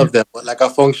 Not all Yeah, of them, but like a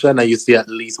function, and you see at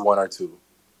least one or two.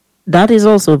 that is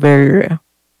also very rare.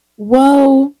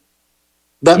 Wow.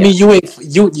 That Yeah. means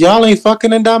y'all ain't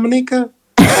fucking in Dominica.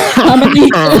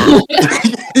 Dominique.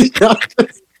 y'all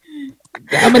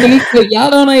Dominique,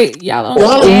 y'all don't like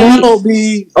don't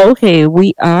be. Okay,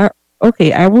 we are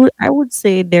okay. I would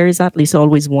say there is at least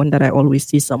always one that I always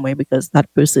see somewhere because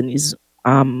that person is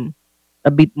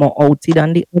a bit more outy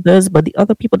than the others. But the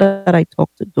other people that I talk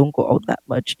to don't go out that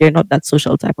much. They're not that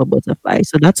social type of butterfly.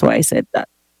 So that's why I said that.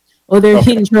 Oh, they're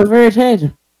Okay,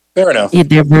 introverted. fair enough. Yeah,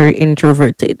 they're very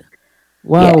introverted.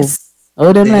 Wow. Yes.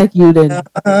 Oh, them like you then.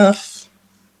 Enough.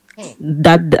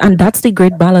 That's the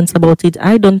great balance about it.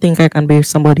 I don't think I can be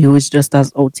somebody who is just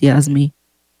as outy as me.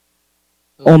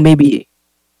 Or maybe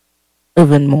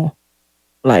even more.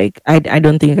 Like I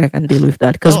don't think I can deal with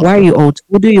that. Because Oh, why are you out?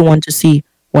 Who do you want to see?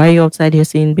 Why are you outside here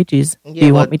seeing bitches? Do yeah,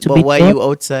 you want me to but beat why you up? you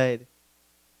outside?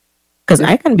 Because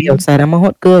I can be outside. I'm a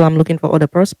hot girl. I'm looking for other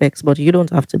prospects, but you don't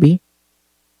have to be.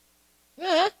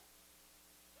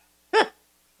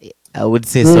 I would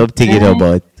say Good something, time.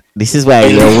 about this is why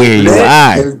you're where you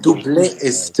are. El double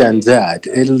is standard.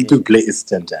 El double is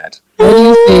standard. How do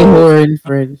you say whore in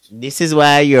French? This is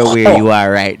why you're where Oh, you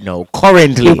are right now. You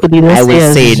Currently, could either I say will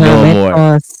as say no jamais more.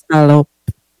 or salope.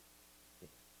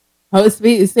 How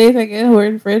say it again, whore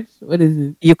in French? What is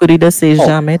it? You could either say oh,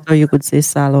 jamais or you could say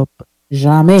salope.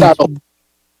 Jamais. Salo.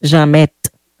 Jamais.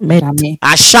 Met. Jamais.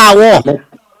 A shower.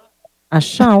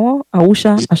 Ashawa.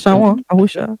 Awusha. Ashawa.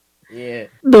 Awusha. Yeah.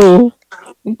 No.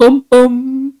 Bum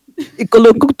bum.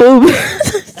 Ikolokutom.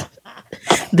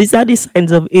 These are the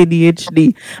signs of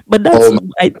ADHD. But that's Oh,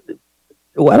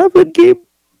 what happened, Gabe?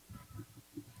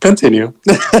 continue.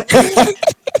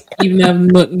 Even have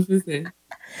nothing to say.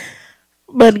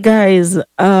 But guys,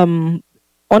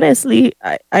 honestly,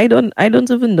 I don't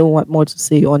even know what more to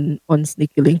say on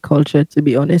sneaky link culture, to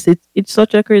be honest. It's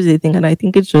such a crazy thing, and I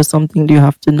think it's just something you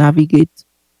have to navigate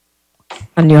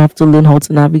and you have to learn how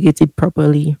to navigate it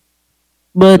properly. Mhm.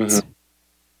 But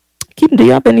Kim, do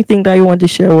you have anything that you want to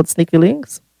share with sneaky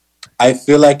links? I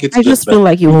feel like it's I just just best. feel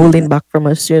like you're holding back from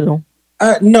us. No,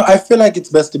 I feel like it's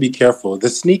best to be careful. The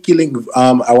sneaky link,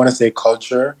 I want to say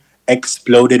culture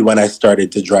exploded when I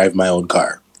started to drive my own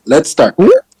car. Let's start Ooh.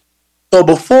 there. So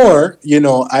before,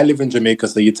 I live in Jamaica,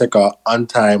 so you take a on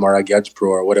time or a Gadget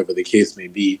Pro or whatever the case may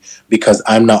be, because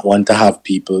I'm not one to have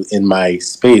people in my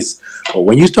space. But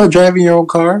when you start driving your own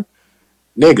car,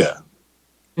 nigga,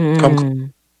 come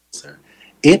Mm. closer.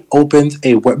 It opens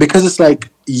because it's like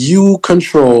you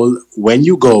control when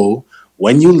you go,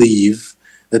 when you leave,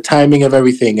 the timing of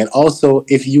everything, and also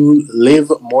if you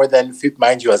live more than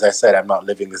mind you, as I said, I'm not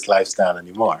living this lifestyle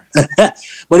anymore.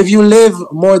 But if you live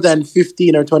more than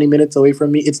 15 or 20 minutes away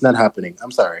from me, it's not happening.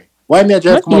 I'm sorry. Why me I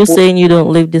drive What come are you up? saying you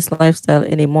don't live this lifestyle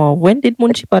anymore? When did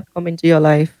Munchipat come into your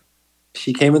life?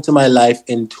 She came into my life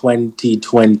in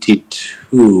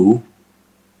 2022.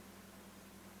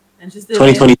 And she's still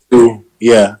there. 2022.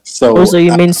 Yeah. Oh, So so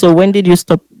you mean so when did you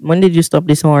stop? When did you stop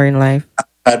this whore in life?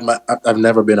 I've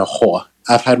never been a whore.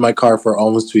 I've had my car for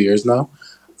almost 2 years now.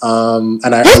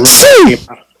 And I Achoo!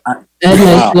 I, I'd like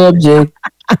wow. to object.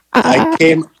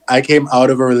 I came out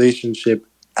of a relationship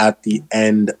at the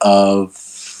end of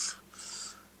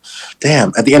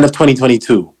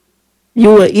 2022. You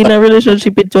were in a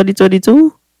relationship in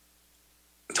 2022?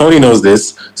 Tony knows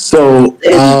this. So,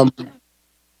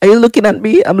 Are you looking at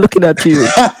me? I'm looking at you.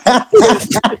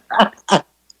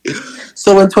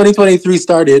 so when 2023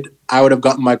 started, I would have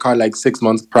gotten my car like 6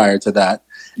 months prior to that.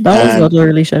 That was And not a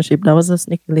relationship. That was a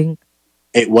sneaky link.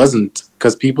 it wasn't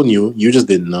because people knew. You just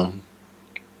didn't know.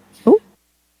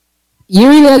 You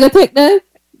really gonna take that?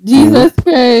 Jesus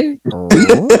Christ.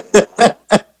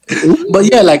 But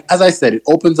yeah, like as I said, it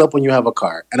opens up when you have a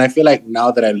car. And I feel like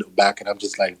now that I look back and I'm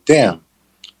just like, damn,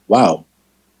 wow.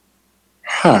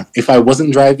 If I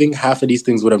wasn't driving, half of these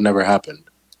things would have never happened.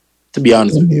 To be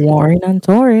honest with you. Warren and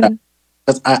Torin.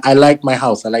 Because I like my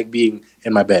house. I like being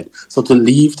in my bed. So to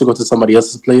leave to go to somebody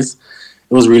else's place,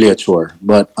 it was really a chore.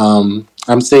 But I'm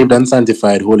saved and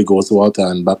sanctified, Holy Ghost, water,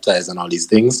 and baptized and all these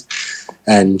things.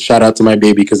 And shout out to my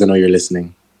baby because I know you're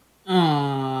listening.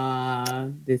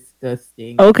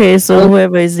 Disgusting. Okay, so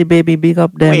whoever is the baby, big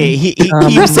up them. Wait,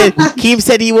 Keem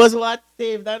said he was what?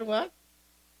 Saved and what?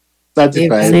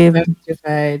 Sanctified.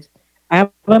 Sanctified. I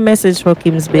have a message for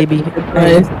Kim's baby.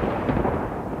 Right.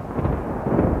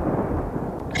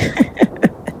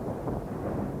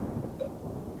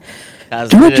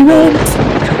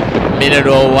 Me don't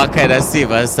know what kind of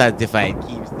saved and sanctified.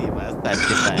 Keem saved and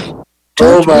sanctified.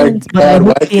 Oh my But I God,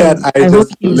 why hope can't I hope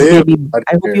just Kim's live? baby,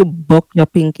 I hope you buck your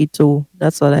pinky too.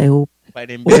 That's what I hope. By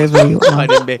them Wherever you are. by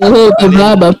them be- I hope the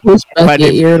barber push by back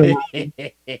your them-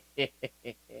 ear.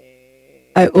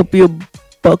 I hope you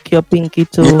buck your pinky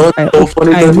too. You know I what's so hope,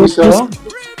 funny, I hope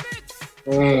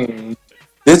Tanisha?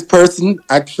 This person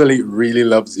actually really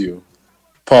loves you.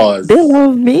 Pause. they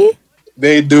love me.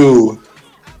 They do.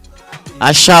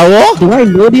 A shower? Do I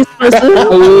know this person?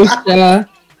 Oh, yeah.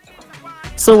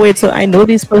 So wait, so I know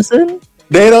this person?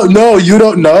 They don't know. You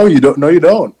don't know. You don't know. You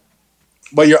don't.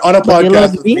 But you're on a But they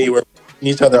love podcast with me? me. We're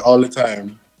each other all the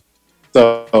time.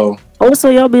 So Also,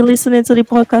 y'all be listening to the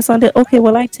podcast and they, okay,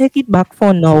 well, I take it back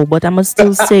for now, but I'm gonna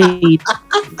still say it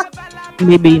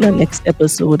maybe in the next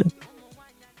episode.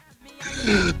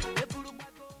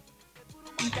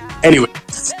 anyway,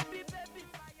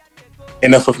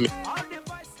 enough of me.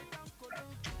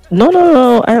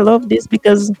 No. I love this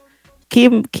because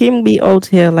Kim be out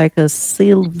here like a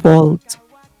seal vault.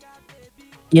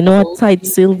 You know a tight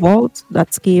seal vault?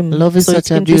 That's Kim. Love is So such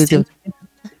it's a interesting.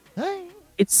 beautiful.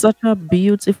 It's such a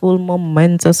beautiful,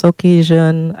 momentous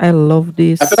occasion. I love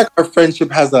this. I feel like our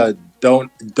friendship has a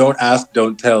don't ask,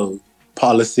 don't tell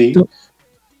policy. Don't-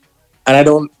 And I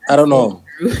don't know.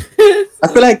 I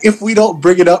feel like if we don't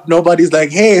bring it up, nobody's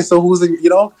like, hey, so who's in,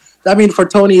 I mean, for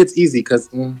Tony, it's easy because,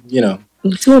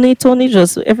 Tony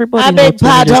just everybody I knows beg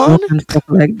Tony just pardon? walk and talk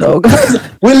like dog.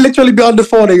 we'll literally be on the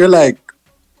phone and you're like,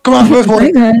 come on, my phone.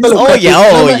 Hi, guys. Oh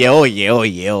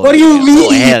yeah. What do you mean?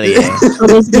 Oh hell yeah. So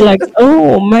just be like,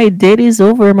 oh, my date is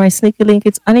over, my sneaky link.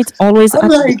 It's always I'm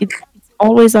at like- it's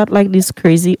always at like these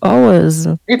crazy hours.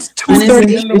 It's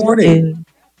 2:30 in the morning.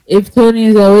 If Tony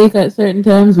is awake at certain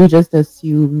times, we just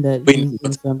assume that Wait. he's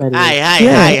in somebody. Hi.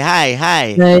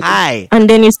 Right. Hi. And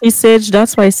then you see Sage,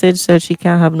 that's why Sage said she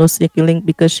can't have no sneaky link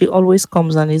because she always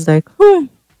comes and is like, I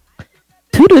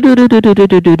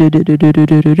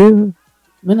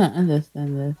not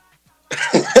understand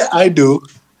that. I do.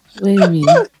 What do you mean?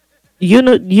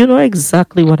 you know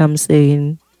exactly what I'm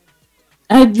saying.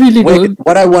 I really Wait, don't.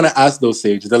 what I want to ask though,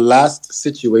 Sage, the last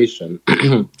situation,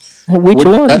 Which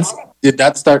one? did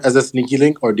that start as a sneaky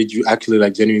link or did you actually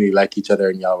like genuinely like each other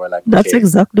and y'all were like, That's okay.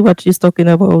 exactly what she's talking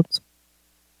about.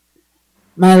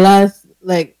 My last,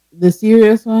 like, the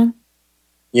serious one.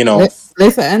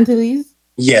 Lisa Antilles.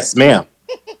 Yes, ma'am.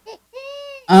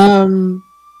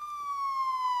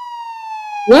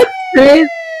 What crazy?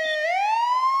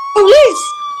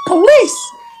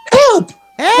 Police, help!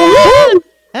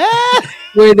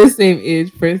 We're the same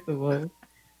age, first of all.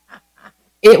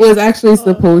 It was actually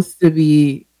supposed to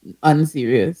be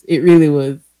unserious. It really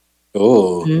was.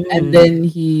 Oh, And then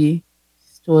he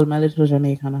stole my little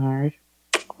Jamaican heart.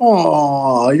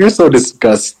 oh, you're so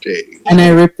disgusting. And I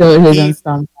ripped out his and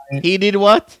stamped on it. He did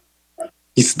what?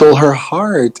 He stole her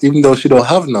heart, even though she don't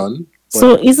have none.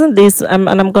 So isn't this and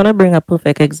I'm gonna bring a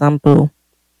perfect example,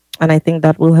 and I think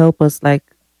that will help us like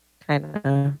kind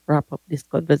of wrap up this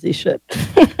conversation.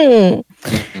 Didn't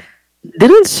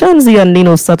Shanzi and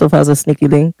Nino start off as a sneaky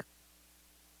link I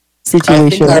think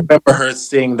situation? I remember her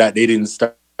saying that they didn't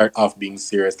start off being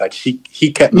serious. Like he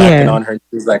kept backing on her.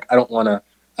 She was like, I don't wanna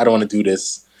do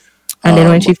this. And then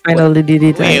when she finally did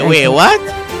it, Wait, what?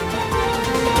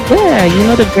 Yeah, you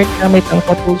know the great Jamaican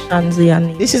couple Shanzi and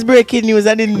Nino. This is breaking news.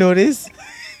 I didn't know this.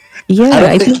 Yeah,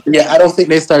 I think I don't think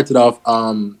they started off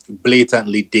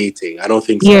blatantly dating. I don't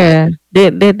think so. yeah,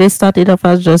 they started off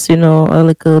as just a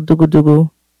little dugu dugu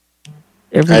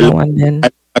every I look now and I then.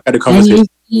 look at the And conversation. you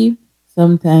see,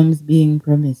 sometimes being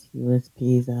promiscuous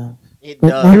pays off, It but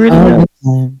It not does. really all does. the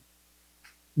time.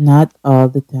 Not all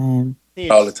the time.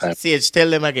 All Sage, the time. Sage, tell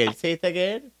them again. Say it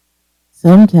again.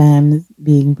 Sometimes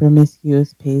being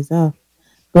promiscuous pays off,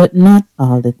 but not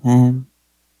all the time.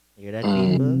 Hear that,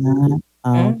 Mm. people? Not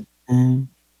all Mm, the time.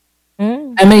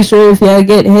 mm. And make sure if you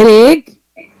get headache,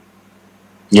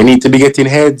 You need to be getting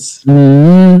heads.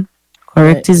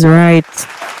 Correct is right.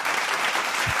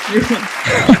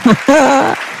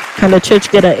 Can the church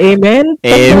get an amen?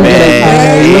 Amen.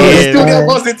 Hey, yo, the yes, studio Amen.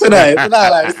 buzzing tonight.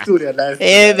 Nah, the studio nice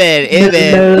tonight. Amen. We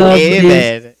Amen. love this.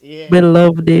 Amen. We Yeah.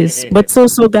 love this. But so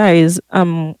guys,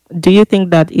 do you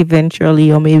think that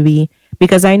eventually, or maybe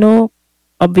because I know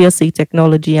obviously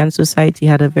technology and society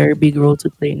had a very big role to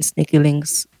play in sneaky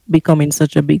links becoming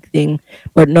such a big thing.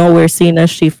 But now we're seeing a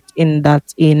shift in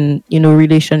that in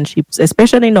relationships,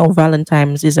 especially now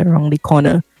Valentine's is around the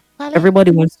corner.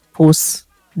 Everybody wants to post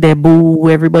their boo,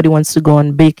 everybody wants to go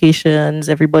on vacations,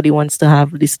 everybody wants to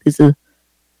have this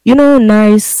little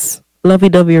nice,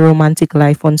 lovey-dovey romantic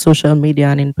life on social media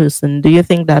and in person. Do you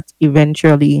think that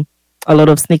eventually a lot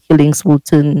of sneaky links will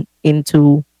turn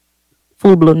into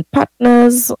full-blown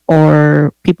partners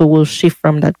or people will shift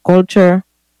from that culture?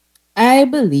 I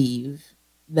believe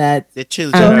that The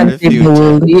children And are some the save the future.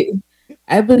 world.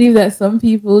 I believe that some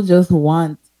people just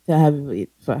want to have it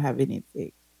for having it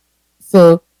sake.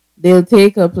 So they'll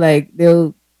take up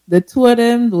the two of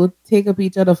them will take up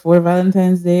each other for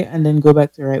Valentine's Day and then go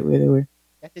back to right where they were.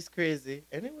 That is crazy.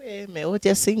 Anyway, man, what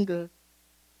you're single?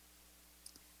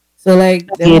 So like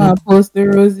they Again, want to post the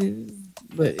roses,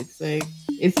 but it's like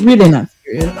it's really not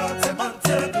serious.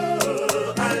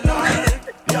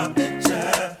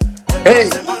 Hey,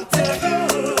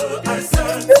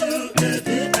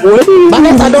 what do you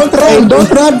Vanessa, don't run,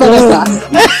 Vanessa.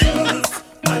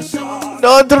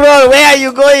 Don't run. Where are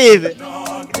you going?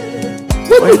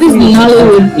 What is this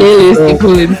Hollywood playlist you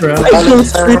pulling from?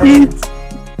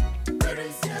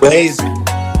 Blaze,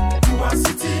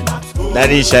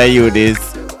 Danisha, you this.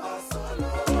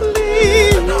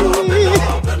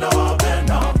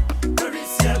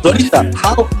 Donisha,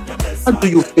 how do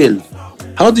you feel?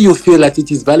 How do you feel that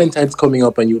it is Valentine's coming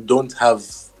up and you don't have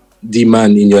the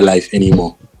man in your life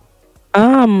anymore?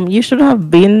 you should have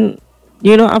been,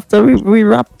 after we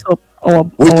wrapped up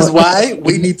Which is our why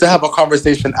we need to have a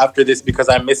conversation after this because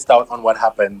I missed out on what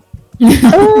happened.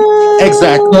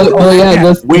 Exactly. Oh yeah, go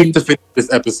Wait sleep. to finish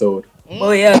this episode.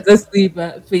 Oh yeah, go sleep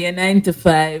for your 9 to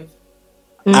 5.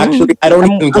 Actually, I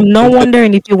don't even go. I'm not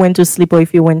wondering if you went to sleep or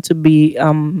if you went to be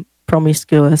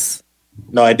promiscuous.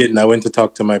 No, I didn't. I went to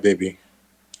talk to my baby.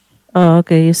 Oh,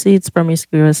 okay. You see, it's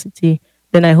promiscuity.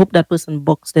 Then I hope that person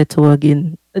boxed their toe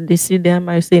again. They see them.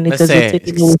 I saying it Let's as you're say,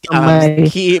 taking away from my.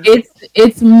 keep,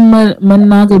 It's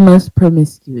monogamous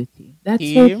promiscuity. That's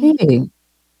Kim? okay.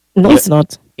 No, it's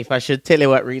not. if I should tell you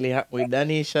what really happened with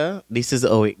Danisha, this is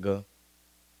how it go.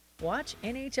 Watch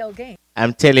NHL game.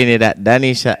 I'm telling you that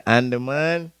Danisha and the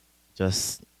man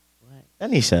just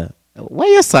Danisha, why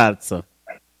you sad so?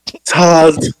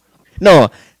 Salt. No,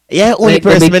 yeah, only Like the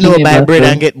person me know bikini buy bread bottle.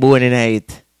 and get bone in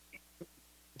it.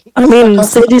 I mean,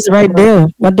 Sage is right there.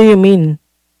 What do you mean?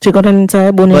 She got an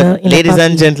entire bone But in a ladies and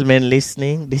party. gentlemen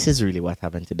listening, this is really what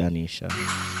happened to Danisha.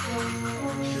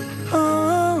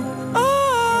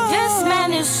 This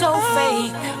man is so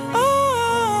fake.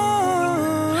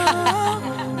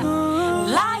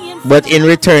 Lying. But in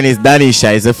return, is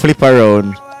Danisha is a flip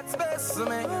around.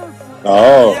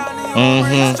 Oh.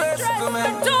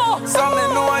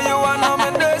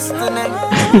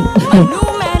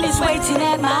 New man is waiting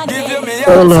at my gate.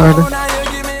 Oh Lord.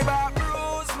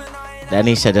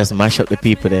 Danisha just mash up the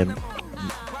people them.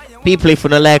 People if you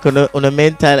don't like on a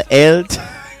mental health,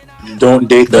 Don't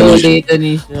date So Danisha. they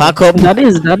Tanisha. pack up. That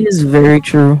is very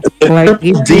true. Like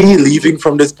D leaving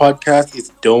from this podcast is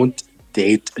don't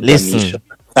date Listen. Danisha.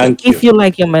 Thank you. if you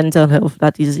like your mental health,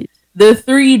 that is it. The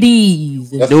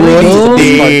 3Ds. The Don't three Ds of this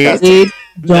date podcast. Date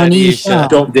Danisha. Janisha.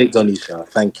 Don't date Danisha.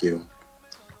 Thank you.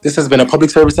 This has been a public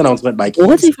service announcement by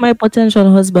What Keys. if my potential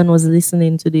husband was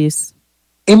listening to this?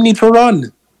 Him need to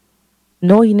run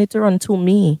No, you need to run to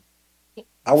me.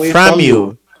 away From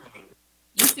you.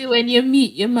 You see when you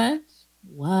meet your match?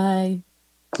 Why?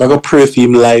 I'm gonna pray for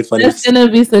him life and That's gonna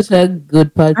be such a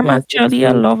good podcast. I'm actually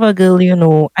a lover girl,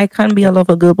 I can be a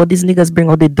lover girl, but these niggas bring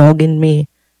out the dog in me.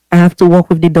 I have to walk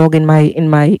with the dog in my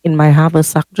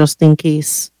haversack just in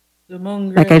case. The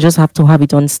mongrel. Like I just have to have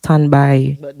it on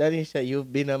standby. But Danisha,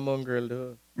 you've been a mongrel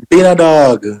though. being a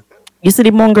dog. You see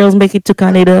the Mongrels make it to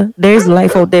Canada. There's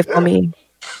life out there for me.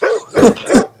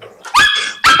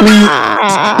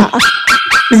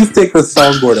 Please take the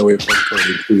soundboard away from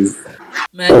Tony, please.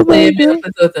 Man, Oh say my me god!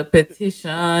 put out a petition.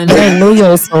 I know you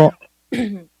also.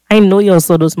 I know you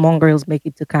also. Those Mongrels make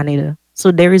it to Canada.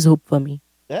 So there is hope for me,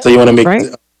 So you want to make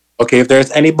right? okay? If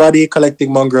there's anybody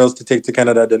collecting mongrels to take to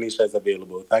Canada, Danisha is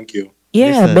available. Thank you.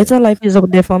 Yeah, Listen, better life is out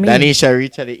there for me. Danisha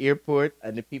reach at the airport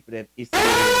and the people that is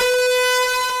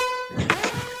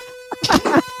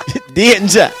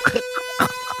danger.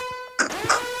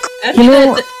 I You feel,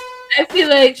 know, like, I feel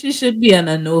like she should be on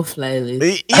a no-fly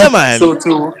list. Yeah, man. So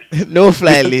too, No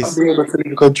fly I'll list. be able to leave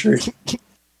the country.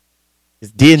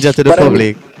 It's danger to the But I-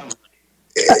 public.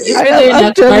 If I they're am not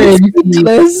actually quarantined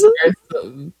speechless. or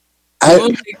something, I,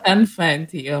 only confined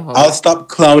to your I'll house. stop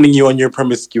clowning you on your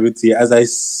promiscuity. As I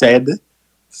said,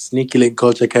 sneaky link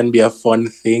culture can be a fun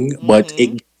thing, but it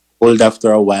gets old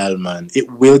after a while, man.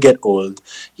 It will get old.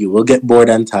 You will get bored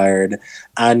and tired,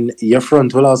 and your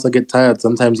front will also get tired.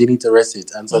 Sometimes you need to rest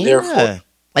it, and so therefore, Yeah.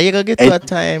 And you gonna get to a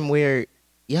time where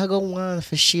you're gonna want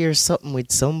to share something with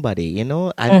somebody, you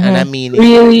know? And I mean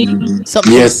Really?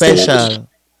 something yes, special.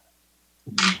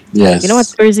 yes. You know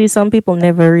what's crazy? Some people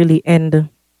never really end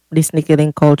this sneaky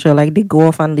link culture. Like they go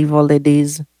off and live all their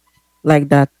days like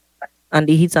that. And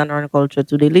the hits and run culture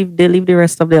too. They live the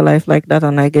rest of their life like that.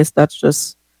 And I guess that's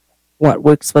just what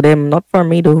works for them. Not for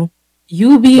me though.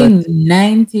 You being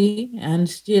 90 and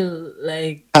still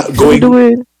like So Going do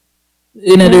it.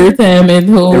 in a retirement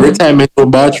the home. retirement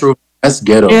home bathroom. That's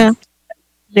ghetto. Yeah.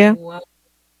 Yeah. Wow.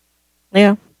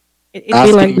 Yeah. It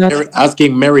be like that.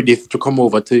 Asking Meredith to come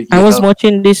over to. I was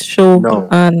watching this show No.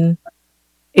 and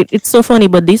it's so funny,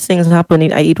 but these things happen.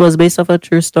 It was based off a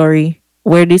true story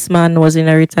where this man was in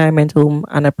a retirement home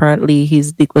and apparently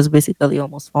his dick was basically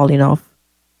almost falling off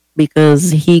because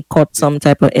he caught some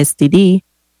type of STD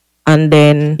and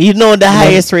then You know the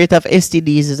highest rate of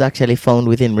STDs is actually found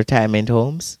within retirement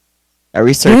homes. A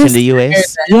research Yes. in the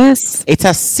US. yes, It's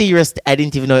a serious. I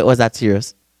didn't even know it was that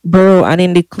serious. bro. And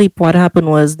in the clip, what happened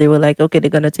was they were like, okay,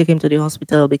 they're gonna take him to the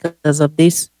hospital because of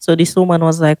this. So this woman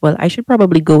was like, well, I should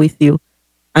probably go with you.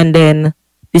 And then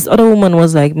this other woman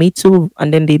was like, me too.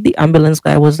 And then the ambulance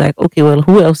guy was like, okay, well,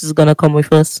 who else is gonna come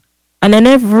with us? And then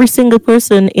every single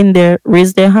person in there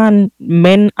raised their hand,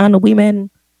 men and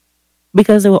women,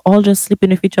 because they were all just sleeping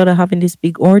with each other, having this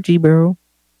big orgy, bro.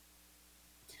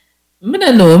 I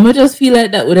don't know. I just feel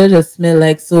like that would have just smell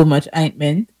like so much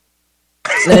ointment.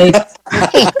 Like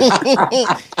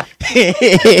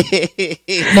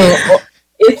no,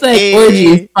 it's like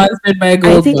orgy sponsored by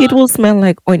Gold. I think it will smell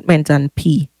like ointment and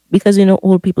pee because you know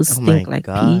old people Oh my stink like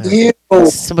God. pee. Ew,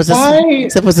 It's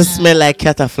supposed to smell like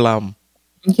cataflam.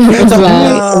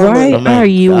 Why Oh my are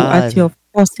you God. at your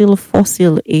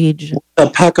fossil age? a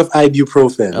pack of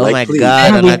ibuprofen. Oh like, my please.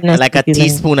 God. And Having a like a sticky leg.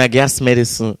 teaspoon of gas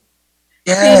medicine.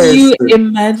 Can Yes. you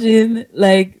imagine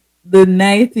like the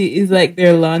 90 is like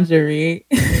their lingerie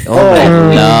Oh my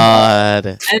Oh.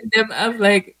 Lord. and them have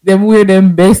like them wear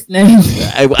them best 90.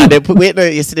 And they put, wait, no,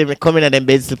 you see them coming at them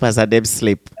bed slippers and them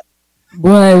sleep.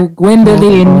 Boy,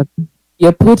 Gwendolyn, Oh, God.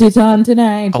 you put it on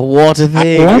tonight. A water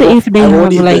thing. What if they I have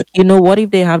won't even- like what if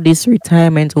they have this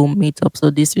retirement home meetup? So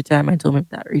this retirement home,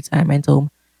 that retirement home,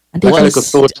 and they What, like just a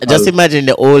social- Just imagine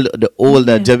the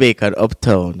older Jamaican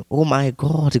uptown. Oh my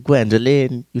God,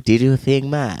 Gwendolyn, you did your thing,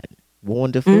 man.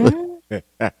 Wonderful.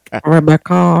 Rebecca.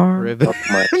 Oh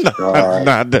my God.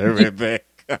 Not the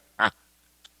Rebecca.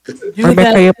 Do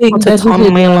Rebecca, that you thing put that it you on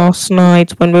did. me last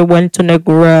night when we went to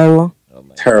Negril. Oh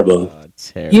my Terrible. God,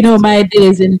 terrible. You know, my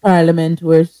days in Parliament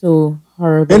were so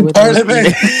horrible. In with those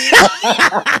Parliament.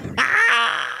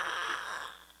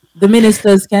 The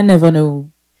ministers can never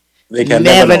know. They can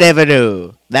never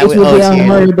know. That It we will be out a here.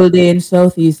 horrible day in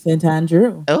Southeast St.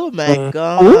 Andrew. Oh my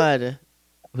God.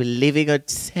 We're living a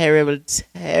terrible,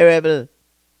 terrible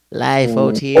life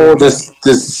out here. Oh, the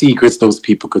secrets those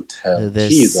people could tell. The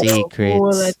Jesus. Oh, secrets.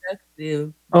 like that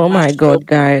still. Oh my God,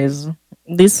 guys!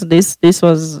 This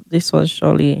was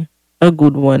surely a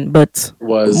good one. But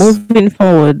Was moving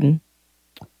forward,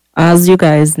 as you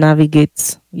guys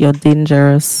navigate your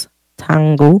dangerous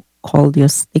tango called your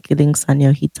sticky links and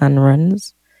your hit and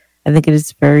runs, I think it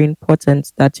is very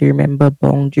important that you remember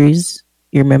boundaries,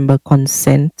 you remember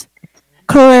consent,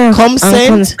 clear Consent?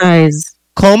 and concise.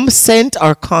 Consent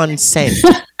or consent?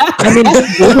 I mean, both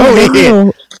of them, you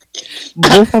know,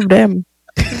 both of them,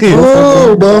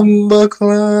 oh, Bumba both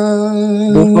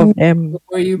Club. of them.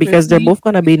 Before you Because they're proceed, both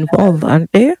gonna be involved,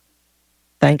 aren't they?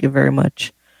 Thank you very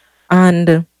much.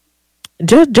 And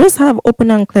just have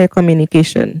open and clear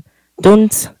communication.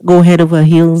 Don't go head over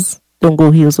heels. Don't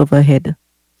go heels over head.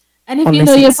 And if you Unless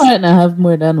know your it's- partner have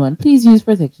more than one, please use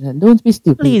protection and don't be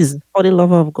stupid. Please, for the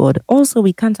love of God. Also,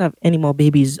 we can't have any more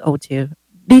babies out here.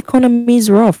 The economy is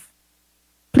rough.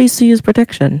 Please to use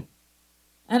protection.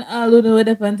 And all who know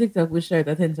that on TikTok with short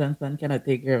attention span cannot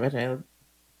take care of a child.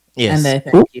 Yes. And I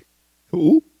thank you.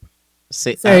 Who?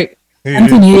 Say, Sorry.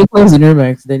 Continue your closing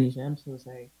remarks, Danisha. I'm so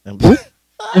sorry.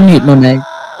 I mute my mic.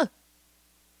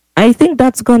 I think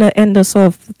that's gonna end us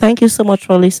off. Thank you so much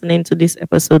for listening to this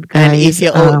episode, guys. And if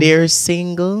you're out there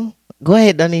single, go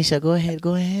ahead, Danisha. Go ahead.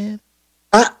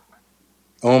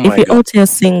 Oh if my you're God. out here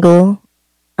single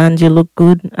and you look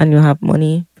good and you have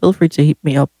money, feel free to hit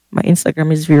me up. My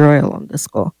Instagram is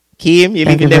vroyal_. Kim, you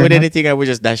Thank leaving you there very with much. anything? I was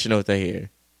just dashing out of here.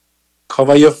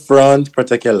 Cover your front,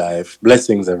 protect your life.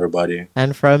 Blessings, everybody.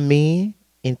 And from me,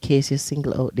 in case you're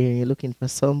single out there and you're looking for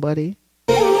somebody,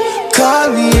 Call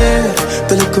me, yeah.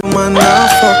 The little man now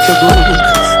fuck you good.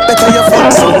 Better you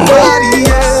fuck somebody,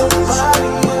 yeah.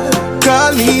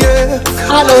 Call me, yeah.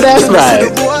 I know that's right. The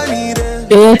boy need it.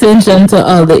 Pay attention to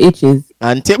all the itches.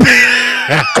 until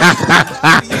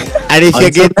and if you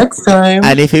Until get next time.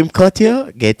 and if him cut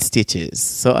you, get stitches.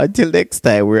 So until next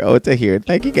time, we're out of here.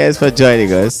 Thank you guys for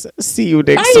joining us. See you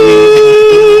next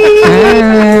week.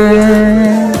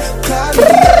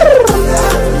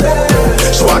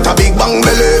 She want a big bang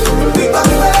belly.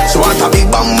 She want a big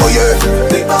bang boy.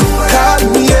 Call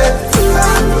me, yeah.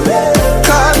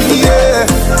 Call me, yeah.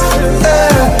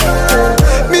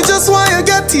 Me just want you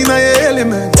get in your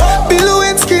element. Bill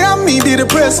Lewinsky and me be the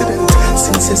president.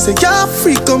 Since you say you're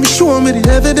free, come show me the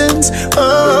evidence.